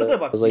Hani Milner de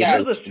bak, zayıf Milner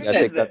de olmuş. sürpriz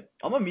Gerçekten. de.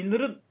 Ama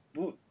Milner'ın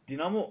bu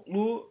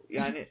dinamoluğu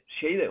yani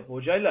şeyle,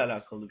 hocayla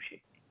alakalı bir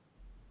şey.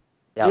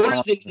 Ya Rol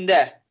tamam.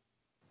 özelinde.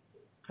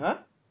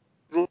 Ha?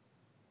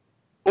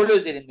 Rol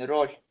özelinde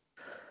rol.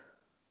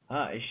 Ha,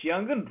 Ashley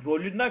Young'ın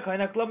rolünden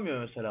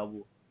kaynaklanmıyor mesela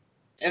bu.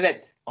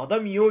 Evet.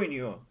 Adam iyi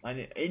oynuyor.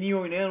 Hani en iyi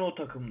oynayan o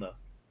takımda.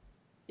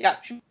 Ya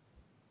şimdi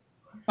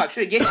bak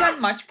şöyle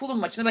geçen maç Fulham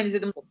maçını ben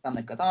izledim 90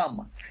 dakika, tamam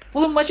mı?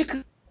 Fulham maçı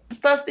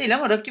kıstas değil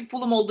ama rakip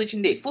Fulham olduğu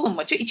için değil. Fulham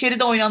maçı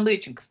içeride oynandığı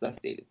için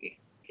kıstas değil.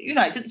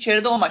 United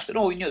içeride o maçları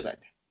oynuyor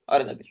zaten.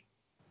 Arada bir.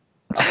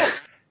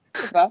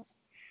 Ama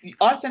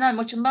Arsenal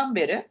maçından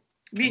beri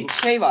bir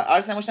şey var.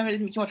 Arsenal maçından beri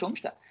dedim 2 maç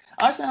olmuş da.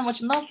 Arsenal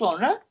maçından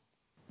sonra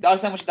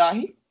Arsenal maçı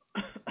dahil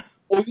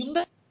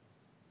oyunda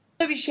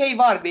bir şey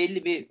var,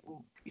 belli bir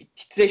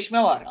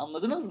titreşme var.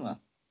 Anladınız mı?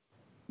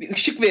 Bir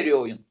ışık veriyor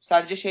oyun.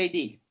 Sadece şey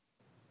değil.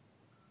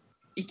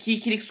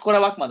 2-2'lik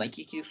skora bakmadan.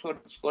 2-2'lik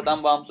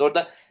skordan bağımsız.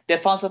 Orada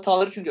defans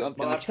hataları çünkü ön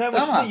plana Arsenal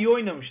çıktı maçında ama iyi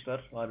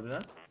oynamışlar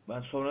harbiden.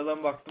 Ben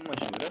sonradan baktım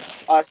maçı biraz.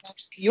 Arsenal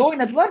maçında iyi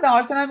oynadılar ve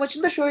Arsenal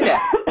maçında şöyle.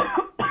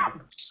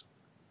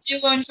 2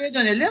 yıl önceye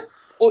dönelim.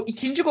 O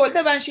ikinci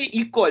golde ben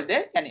ilk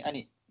golde yani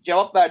hani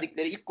cevap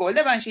verdikleri ilk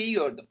golde ben şeyi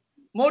gördüm.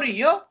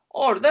 Mourinho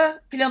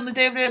orada planını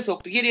devreye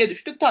soktu. Geriye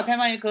düştük. Tak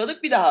hemen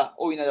yakaladık. Bir daha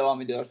oyuna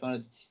devam ediyor sonra.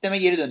 Sisteme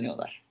geri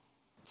dönüyorlar.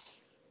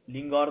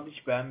 Lingard'ı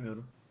hiç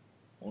beğenmiyorum.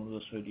 Onu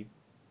da söyleyeyim.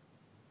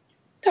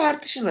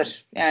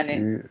 Tartışılır.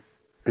 Yani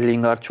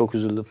Lingard çok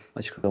üzüldüm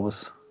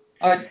açıklaması.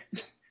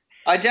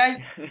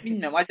 acayip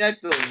bilmiyorum.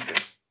 Acayip bir oyuncu.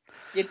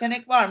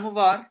 Yetenek var mı?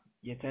 Var.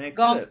 Yetenekli de.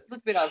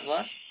 Gamsızlık biraz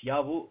var.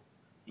 Ya bu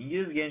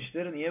İngiliz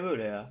gençleri niye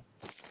böyle ya?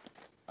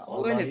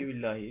 Vallahi Öyle.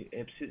 billahi.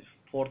 Hepsi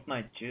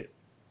Fortnite'çı.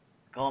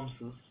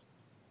 Gamsız.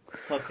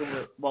 Takımı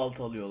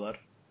baltalıyorlar.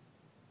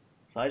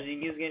 Sadece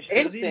İngiliz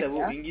gençleri değil de bu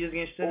Ya. İngiliz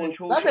gençlerinin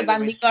çoğu Oyuncular da şeyde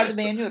ben Lingard'ı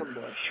beğeniyorum bu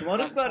arada.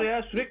 şımarıklar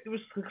ya. Sürekli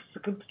bir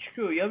sıkıntı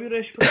çıkıyor. Ya bir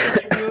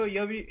Rashford'la çıkıyor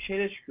ya bir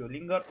şeyle çıkıyor.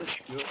 Lingard'la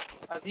çıkıyor.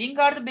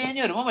 Lingard'ı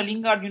beğeniyorum ama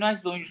Lingard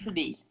United oyuncusu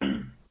değil.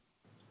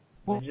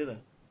 Bence de.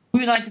 Bu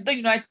United'da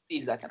United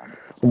değil zaten.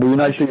 Bu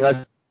United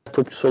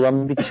topçusu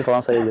olan bir kişi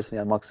falan sayabilirsin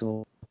yani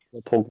maksimum.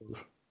 Pogba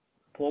olur.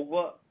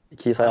 Pogba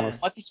 2'yi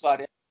sayamaz. Matic var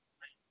ya.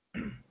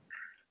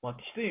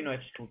 Matic de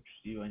United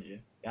topçusu değil bence.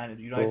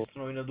 Yani Doğru.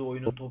 United'ın oynadığı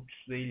oyunun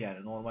topçusu değil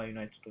yani. Normal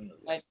United oynadığı.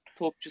 United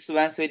topçusu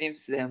ben söyleyeyim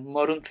size.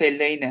 Marun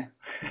Fellaini.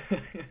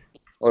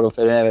 Orada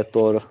Fellaini evet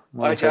doğru.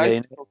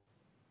 Acayip.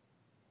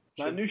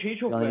 Ben de şeyi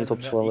çok yani beğendim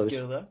topçusu ya ilk olabilir.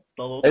 yarıda.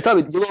 Dalot.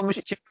 Tabii yıl olmuş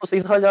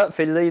 2018 hala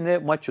Fellaini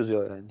maç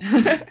çözüyor yani.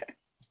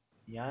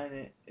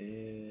 Yani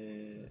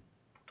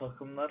bu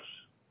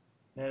takımlar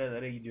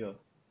nerelere gidiyor?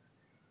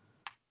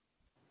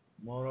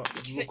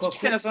 İki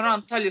sene sonra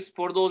Antalya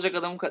Spor'da olacak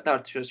adamı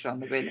tartışıyoruz şu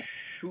anda böyle.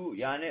 Şu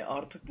yani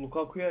artık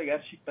Lukaku'ya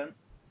gerçekten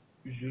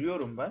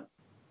üzülüyorum ben.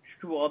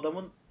 Çünkü bu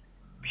adamın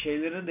bir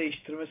şeylerini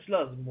değiştirmesi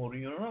lazım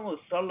Mourinho'nun ama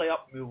ısrarla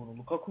yapmıyor bunu.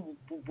 Lukaku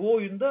bu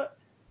oyunda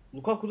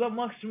Lukaku'dan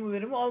maksimum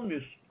verimi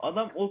almıyorsun.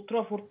 Adam Old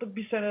Trafford'da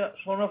bir sene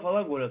sonra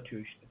falan gol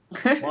atıyor işte.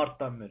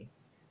 Mart'tan beri.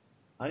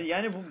 Hani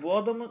yani bu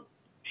adamın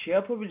şey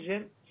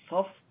yapabileceğin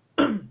saf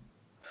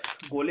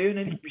gole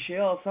yönelik bir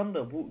şeye alsan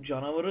da bu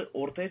canavarı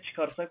ortaya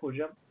çıkarsak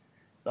hocam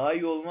daha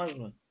iyi olmaz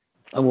mı?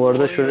 Ama bu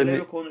arada şöyle bir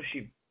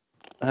konuşayım.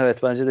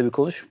 Evet bence de bir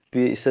konuş.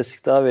 Bir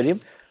istatistik daha vereyim.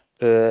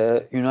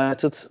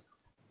 United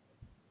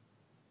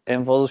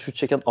en fazla şut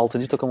çeken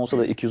 6. takım olsa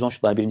da 210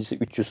 şut. Yani birincisi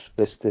 300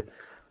 besti.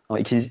 Ama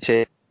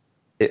ikinci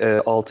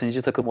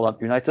 6. takım olan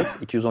United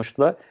 210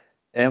 şutla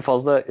en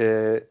fazla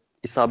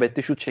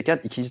isabetli şut çeken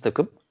ikinci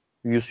takım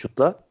 100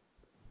 şutla.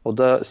 O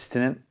da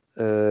City'nin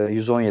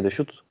 117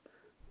 şut.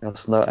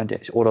 Aslında hani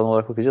oran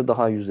olarak bakınca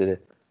daha yüzleri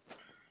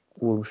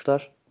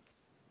vurmuşlar.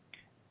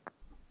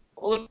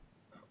 Olur.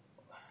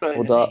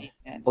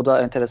 O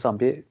da enteresan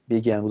bir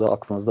bilgi yani bu da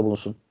aklınızda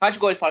bulunsun. Kaç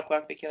gol fark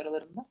var peki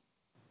aralarında?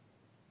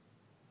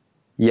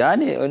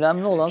 Yani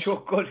önemli olan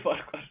çok gol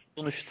fark var.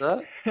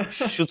 Sonuçta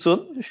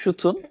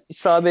şutun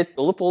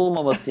isabetli olup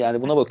olmaması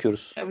yani buna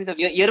bakıyoruz. Tabii.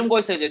 Yarım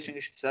gol sayılıyor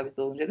çünkü şut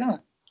isabetli olunca değil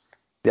mi?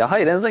 Ya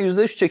hayır en azından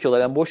 %3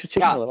 çekiyorlar yani boş şut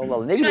çekmiyorlar Allah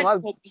Allah. Ne bileyim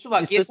abi topçusu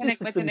bak, istatistik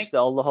sıktım işte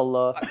Allah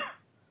Allah. Bak,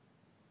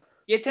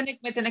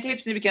 yetenek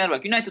hepsini bir kenara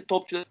bak. United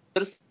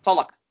topçuları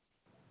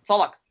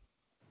salak.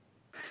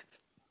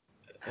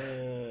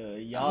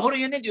 Ya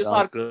Mourinho ne diyorsa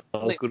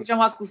arkasındayım. Hocam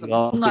haklısın.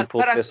 Bunlar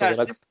podcast olarak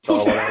karaktersiz.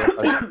 davalarla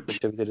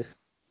karşılaşabiliriz.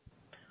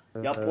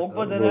 Ya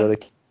Pogba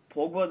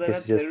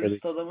denen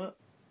terörist adamı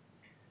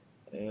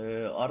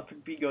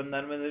artık bir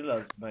göndermeleri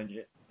lazım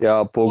bence.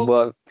 Ya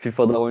Pogba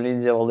FIFA'da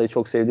oynayınca vallahi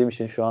çok sevdiğim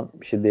için şu an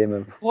bir şey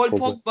diyemem. Paul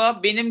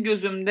Pogba benim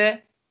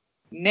gözümde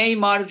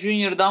Neymar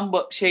Junior'dan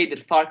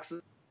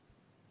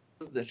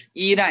farksızdır.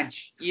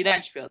 İğrenç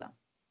bir adam.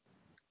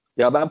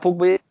 Ya ben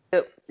Pogba'yı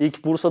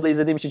ilk Bursa'da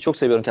izlediğim için çok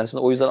seviyorum kendisini.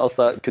 O yüzden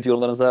asla kötü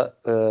yorumlarınıza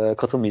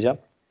katılmayacağım.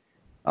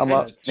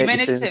 Ama Evet.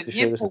 Jimenez'i istediğiniz sev. Niye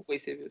düşünebilirsiniz. Pogba'yı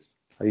seviyorsun?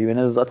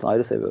 Jimenez'i zaten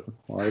ayrı seviyorum.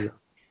 O ayrı.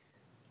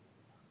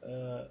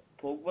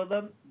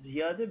 Pogba'dan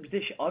ziyade bir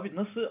de abi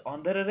nasıl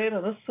Ander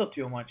Herrera nasıl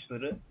satıyor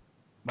maçları?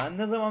 Ben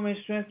ne zaman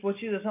Manchester United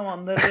maçı izlesem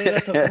Ander Herrera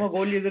takıma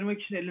gol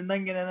yedirmek için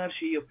elinden gelen her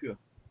şeyi yapıyor.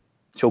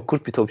 Çok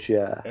kurt bir topçu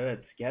ya. Evet,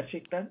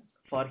 gerçekten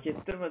fark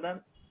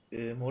ettirmeden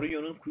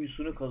Mourinho'nun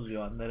kuyusunu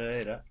kazıyor Ander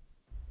Herrera.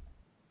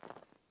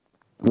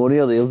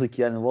 Mourinho da yazık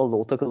yani. Vallahi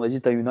o takımda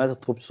cidden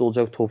United topçusu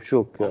olacak topçu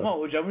yok ya. Ama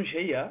hocamın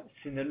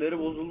sinirleri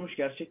bozulmuş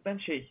gerçekten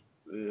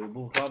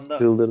buhranda.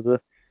 Çıldırdı.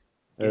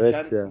 Evet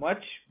Geçen ya.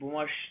 maç, bu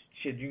maç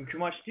dünkü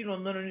maç değil,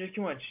 ondan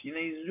önceki maç.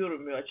 Yine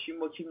izliyorum, bir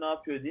açayım bakayım ne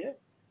yapıyor diye.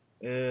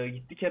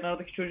 Gitti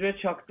kenardaki çocuğa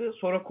çaktı,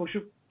 sonra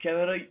koşup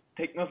kenara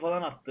tekme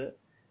falan attı.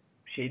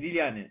 Değil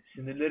yani,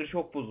 sinirleri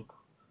çok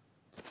bozuk.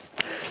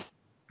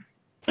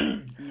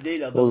 İyi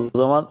değil adamın O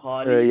zaman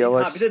hali iyi değil.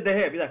 yavaş. Ha bir de De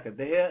Gea, bir dakika.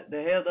 De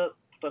Gea da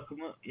bu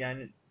takımı,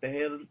 yani De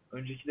Gea'nın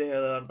önceki De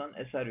Gea'lardan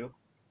eser yok.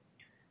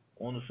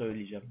 Onu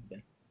söyleyeceğim bir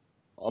de.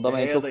 Adam De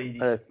en Gea çok da iyi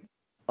değil. evet.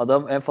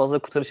 Adam en fazla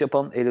kurtarış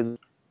yapan 54.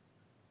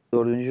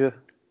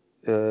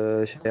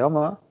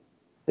 Ama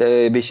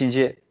 5.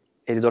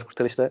 54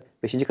 kurtarışta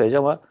 5. kaleci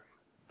ama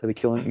tabii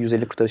ki onun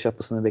 150 kurtarış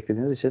yapmasını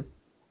beklediğiniz için.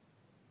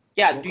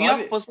 Ya Yok Dünya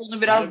abi, Kupası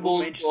onu biraz bu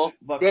bozdu. Manchester,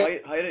 bak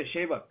De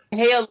hayır bak.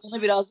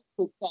 Gea'lığını birazcık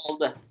kötü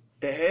aldı.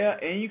 De Gea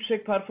en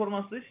yüksek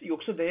performanslı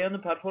yoksa De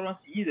Gea'nın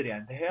performansı iyidir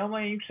yani. De Gea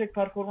ama en yüksek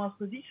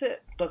performanslı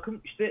değilse bu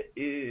takım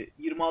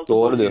 26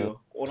 Doğru gol diyor. yiyor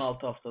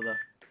 16 haftada.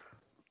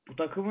 Bu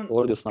takımın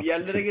Doğru diyorsun. bir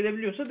Haklısın, yerlere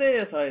gelebiliyorsa De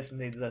Gea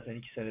sayesindeydi zaten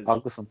 2 senedir.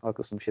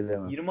 haklısın bir şey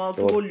diyemem.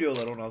 26 Doğru. gol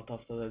yiyorlar 16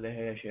 haftada De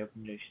Gea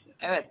yapınca işte.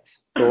 Evet.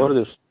 Doğru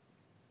diyorsun.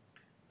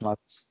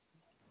 Haklısın.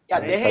 Ya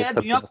Yani De Gea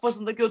Sayısı Dünya takımı.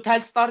 Kupası'ndaki o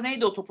Telstar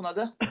neydi o topun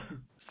adı?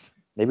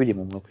 Ne bileyim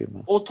onu okuyayım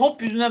ben. O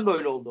top yüzünden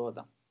böyle oldu o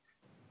adam.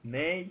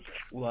 Ney?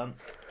 Ulan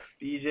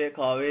iyice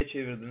kahveye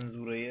çevirdiniz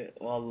burayı.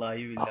 Vallahi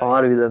billahi.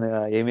 Harbiden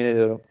ya yemin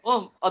ediyorum.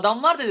 Oğlum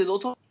adamlar da dedi o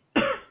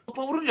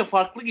topa vurunca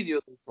farklı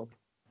gidiyordu o top.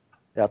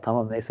 Ya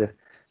tamam neyse.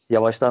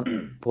 Yavaştan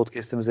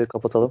podcast'imizi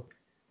kapatalım.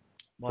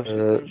 Başka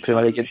Premier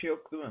konuşacağımız bir Lig'in şey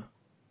yok değil mi?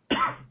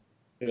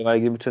 Premier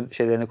Lig'in bütün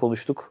şeylerini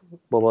konuştuk.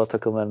 Baba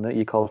takımlarını,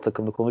 ilk hafta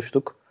takımını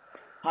konuştuk.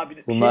 Ha bir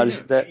de Bunun diyeyim mi?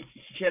 haricinde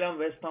İki kelam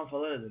West Ham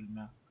falan edelim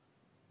ya.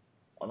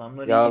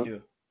 Adamlar iyi ya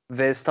gidiyor.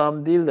 West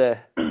Ham değil de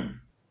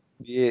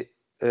bir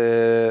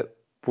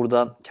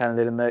buradan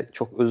kendilerine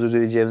çok özür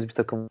dileyeceğimiz bir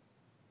takım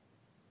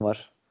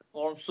var.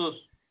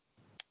 Formsuz.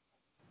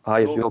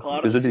 Hayır Yok, yok özür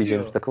Cardiff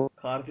dileyeceğimiz bir diyor. takım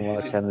Cardiff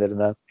var diyor.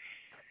 kendilerinden.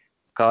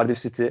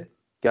 Cardiff City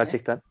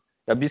gerçekten.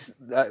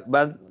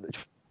 Ben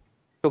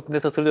çok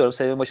net hatırlıyorum.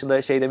 Sene başında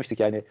demiştik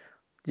yani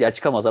ya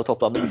çıkamazlar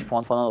toplamda 3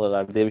 puan falan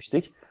alırlar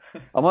demiştik.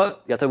 Ama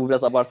ya tabii bu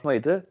biraz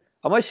abartmaydı.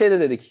 Ama de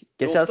dedik.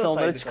 Geçen Yok sene da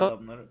onların saydık çıkamaz.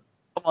 adamları.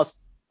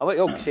 Ama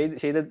yok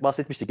şeyde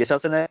bahsetmiştik. Geçen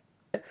sene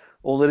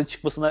onların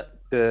çıkmasına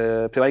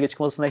Premier Lig'e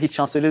çıkmasına hiç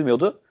şans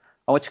verilmiyordu.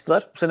 Ama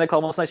çıktılar. Bu sene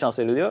kalmasına şans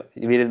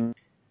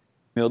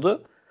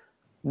verilmiyordu.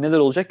 Neler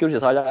olacak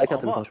göreceğiz. Hala erken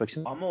tabii konuşmak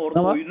için. Ama orada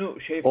Ama oyunu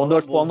falan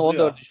 14 puanla bozdu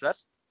ya.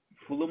 14'düşler.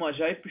 Fulham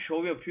acayip bir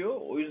şov yapıyor.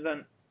 O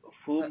yüzden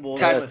Fulham bozdu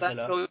Tersten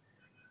mesela. şov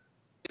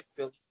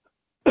yapıyor.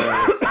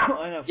 Evet.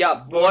 Aynen.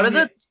 Ya bu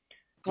arada Burnley-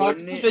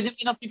 Cardiff'e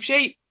söylediğimiz en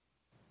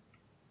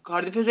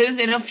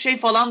hafif şey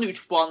falan da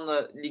 3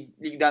 puanla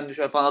ligden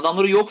düşer falan.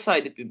 Adamları yok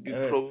saydık bir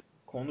Evet. program.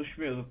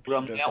 Konuşmuyorduk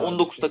bir süre Ya 19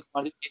 Cardiff'i. takım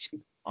vardı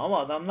geçtik. Ama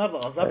adamlar da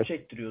azap Evet.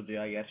 çektiriyordu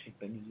ya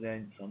gerçekten izleyen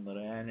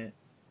insanlara. Yani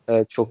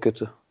Evet çok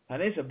kötü.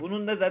 neyse,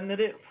 bunun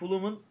nedenleri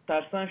Fulham'ın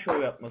tersten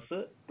şov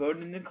yapması,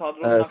 Burnley'nin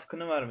kadronun Evet.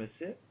 hakkını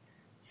vermesi,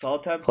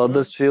 Southampton'ın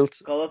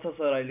Huddersfield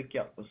Galatasaraylık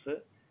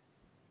yapması.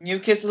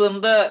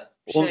 Newcastle'ın da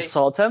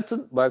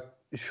Southampton bak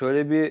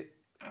şöyle bir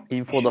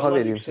info daha İnşallah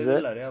vereyim size.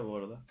 yükselirler ya bu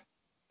arada.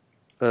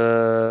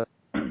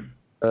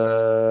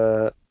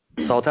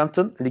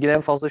 Southampton ligin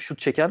en fazla şut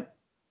çeken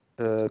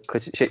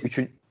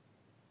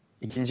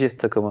ikinci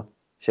takımı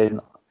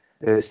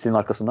City'nin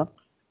arkasından.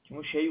 Kim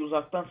o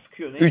uzaktan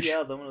sıkıyor. Neydi 3.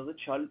 ya adamın adı?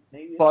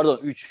 Neydi? Pardon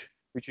 3.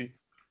 3.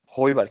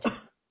 Højbjerg.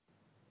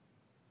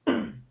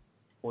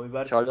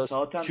 Oyberg Charles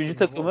Southampton'da 3.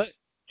 takımı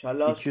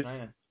Charles 200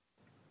 aynen.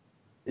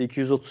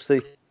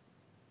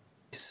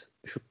 238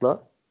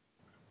 şutla.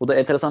 Bu da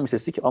enteresan bir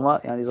istatistik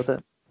ama yani zaten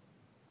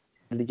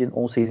ligin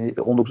 18.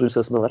 19.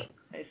 sırasındalar.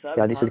 Neyse abi,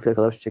 Yani istedikleri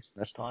kadar şut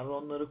çeksinler. Tanrı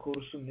onları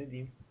korusun, ne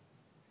diyeyim.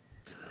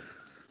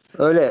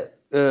 Öyle.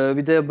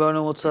 Bir de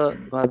Bournemouth'a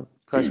ben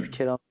kaç bir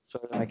kelam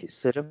söylemek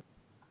isterim.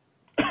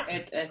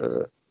 evet.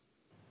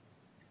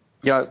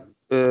 Ya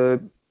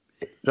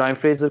Ryan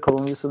Fraser,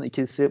 Callum Wilson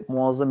ikilisi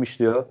muazzam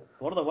işliyor.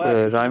 Bu arada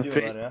bayağı kötü Ryan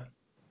gidiyorlar ya.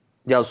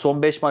 Ya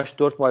son 5 maç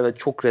 4 maç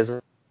çok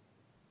rezalet.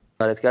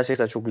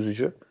 Gerçekten çok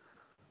üzücü.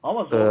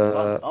 Ama zor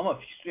lan. Ama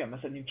fikstür ya.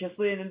 Mesela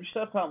Newcastle'a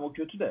yenilmişler, tamam o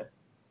kötü de.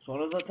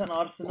 Sonra zaten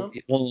Arsenal,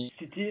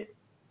 City,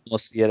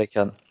 olması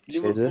gereken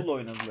Liverpool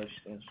oynadılar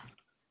işte en son.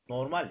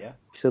 Normal ya.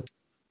 İşte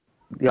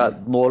ya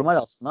normal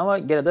aslında ama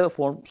gene de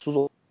formsuz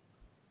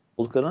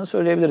olduklarını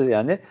söyleyebiliriz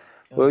yani.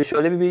 Evet. Böyle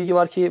şöyle bir bilgi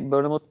var ki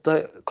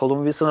Bournemouth'ta Callum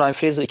Wilson, Ryan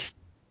Fraser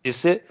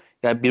ikisi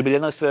yani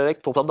birbirlerine asist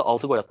vererek toplamda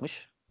 6 gol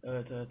atmış.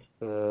 Evet.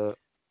 Ee,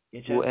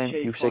 Geçen bu en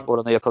yüksek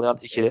oranı yakalayan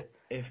ikili.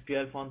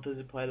 FPL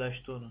Fantasy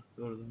paylaştı onu.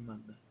 Gördüm ben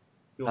de.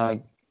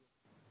 Yok.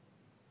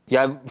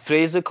 Yani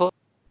Fraser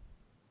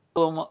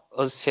Callum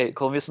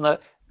Wilson'a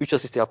 3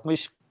 asist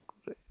yapmış.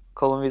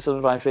 Callum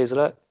Wilson Ryan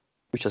Fraser'a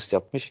 3 asist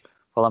yapmış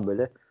falan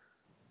böyle.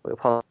 Böyle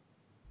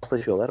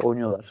paslaşıyorlar,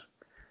 oynuyorlar.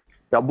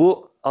 Ya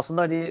bu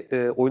aslında hani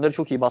oyunları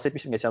çok iyi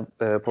bahsetmiştim geçen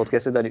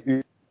podcast'te de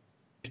hani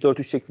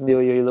 3-4-3 şeklinde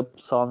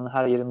yayılıp sahanın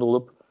her yerinde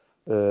olup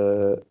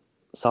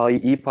sahayı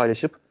iyi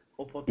paylaşıp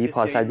O iyi podcast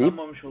parselleyip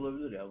yayınlanmamış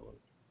olabilir ya bu.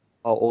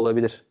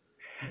 olabilir.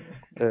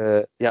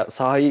 Ya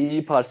sahayı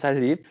iyi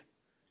parselleyip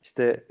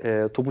işte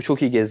topu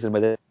çok iyi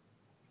gezdirmeleri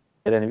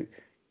yani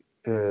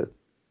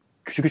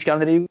küçük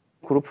üçgenleri iyi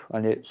kurup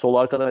hani sol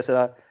arkada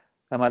mesela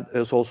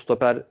hemen sol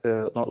stoper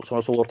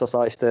sonra sol orta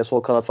saha işte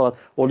sol kanat falan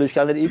orada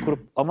üçgenleri iyi kurup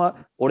ama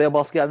oraya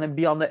baskı geldiğinde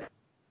bir anda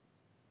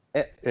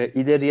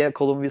ileriye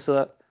Callum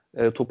Wilson'a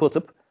topu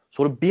atıp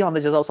sonra bir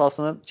anda ceza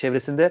sahasının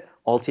çevresinde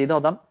 6-7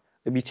 adam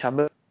bir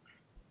çember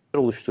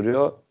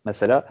oluşturuyor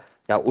mesela.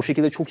 Ya o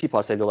şekilde çok iyi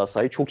parselliyorlar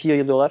sahayı. Çok iyi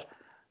yayılıyorlar.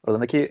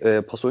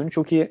 Aralarındaki pas oyunu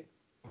çok iyi.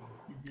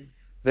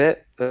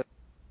 Ve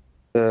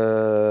e,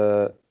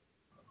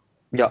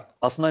 ya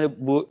aslında hani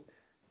bu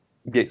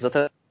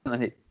zaten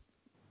hani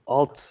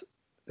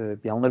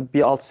onların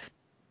bir alt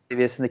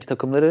seviyesindeki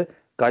takımları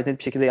gayet net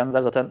bir şekilde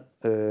yendiler. Zaten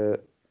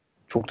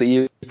çok da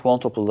iyi puan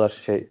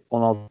topladılar.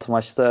 16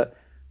 maçta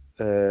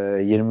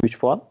 23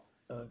 puan.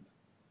 Evet.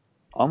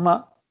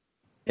 Ama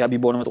ya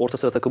bir Bournemouth orta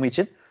sıra takımı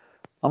için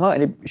ama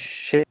hani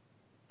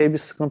bir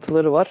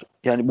sıkıntıları var.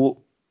 Yani bu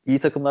iyi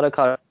takımlara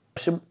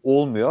karşı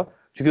olmuyor.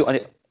 Çünkü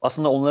hani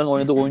aslında onların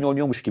oynadığı oyunu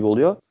oynuyormuş gibi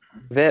oluyor.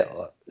 Ve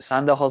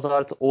sen de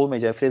Hazard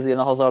olmayacak. Fraser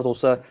yerine Hazard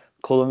olsa,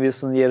 Callum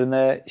Wilson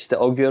yerine işte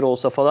Agüero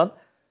olsa falan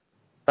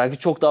belki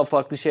çok daha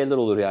farklı şeyler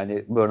olur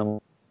yani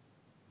Bournemouth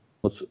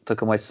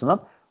takım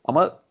açısından.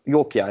 Ama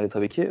yok yani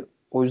tabii ki.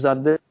 O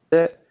yüzden de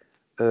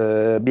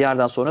bir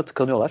yerden sonra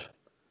tıkanıyorlar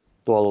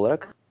doğal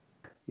olarak.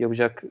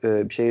 Yapacak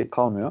bir şey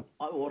kalmıyor.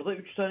 Abi orada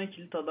 3 tane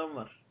kilit adam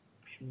var.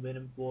 Şimdi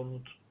benim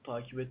Bournemouth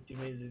takip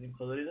ettiğime izlediğim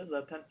kadarıyla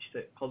zaten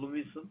işte Callum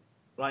Wilson,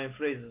 Ryan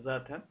Fraser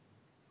zaten.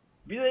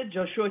 Bir de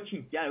Joshua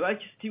King. Yani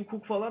belki Steve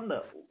Cook falan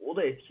da o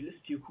da etkili.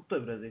 Steve Cook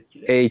da biraz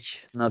etkili.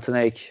 Nathan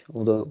Ake.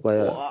 O da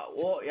bayağı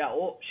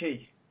O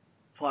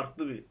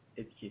farklı bir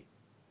etki.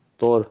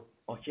 doğru.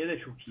 Ake de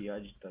çok iyi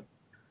ya cidden.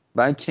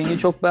 Ben King'i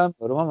çok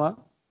beğenmiyorum ama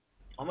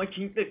Ama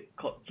King'le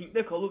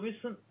Callum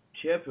Wilson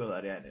şey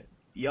yapıyorlar yani.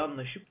 İyi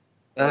anlaşıp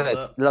evet.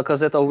 orada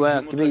Lacazette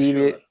Aubameyang hücumu gibi iyi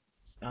bir taşıyorlar.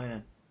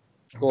 Aynen.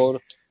 doğru.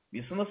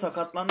 Wilson da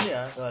sakatlandı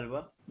ya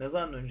galiba. Ne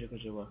zaman dönecek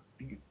acaba?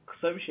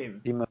 Kısa bir şey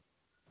mi? Bilmiyorum.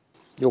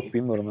 Yok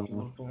bilmiyorum ben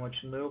onu. Liverpool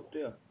maçında yoktu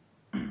ya.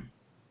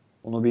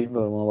 Onu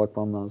bilmiyorum. Ona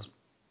bakmam lazım.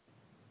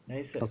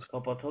 Neyse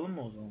kapatalım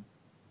mı o zaman?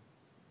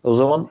 O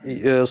zaman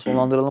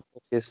sonlandıralım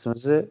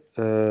podcast'imizi.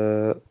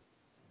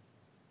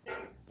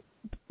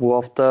 Bu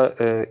hafta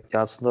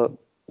aslında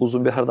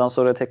uzun bir aradan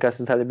sonra tekrar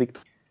sizlerle birlikte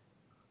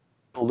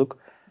olduk.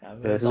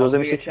 Yani böyle Sizi dalga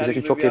özlemiştik. geçer Bizim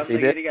için gibi çok bir anda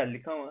keyifliydi. geri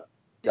geldik ama.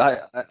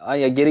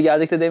 Ya geri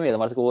geldik de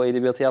demeyelim. Artık o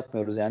edebiyatı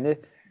yapmıyoruz yani.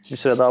 Bir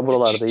süre daha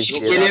buralardayız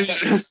Hiç diyelim.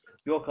 gelemiyoruz.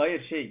 Yok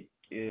hayır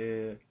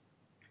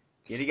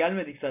geri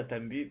gelmedik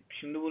zaten.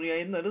 Şimdi bunu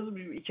yayınlarız.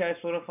 Bir 2 ay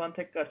sonra falan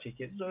tekrar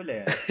çekeriz. Öyle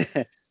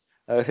yani.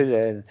 Öyle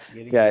yani.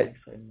 Geri Ya, geldik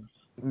sayılmaz.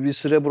 bir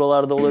süre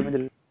buralarda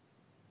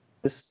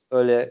olabiliriz.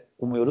 Öyle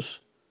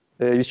umuyoruz.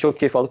 Biz çok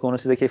keyif aldık. Onu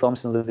siz de keyif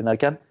almışsınızdır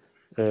dinlerken.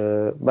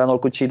 Ben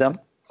Orkun Çiğdem,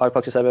 Alp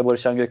Akçaser ve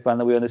Barış Can Gökben'le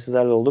bu yönde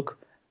sizlerle olduk.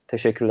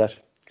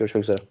 Teşekkürler.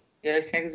 Görüşmek üzere. Görüşmek üzere.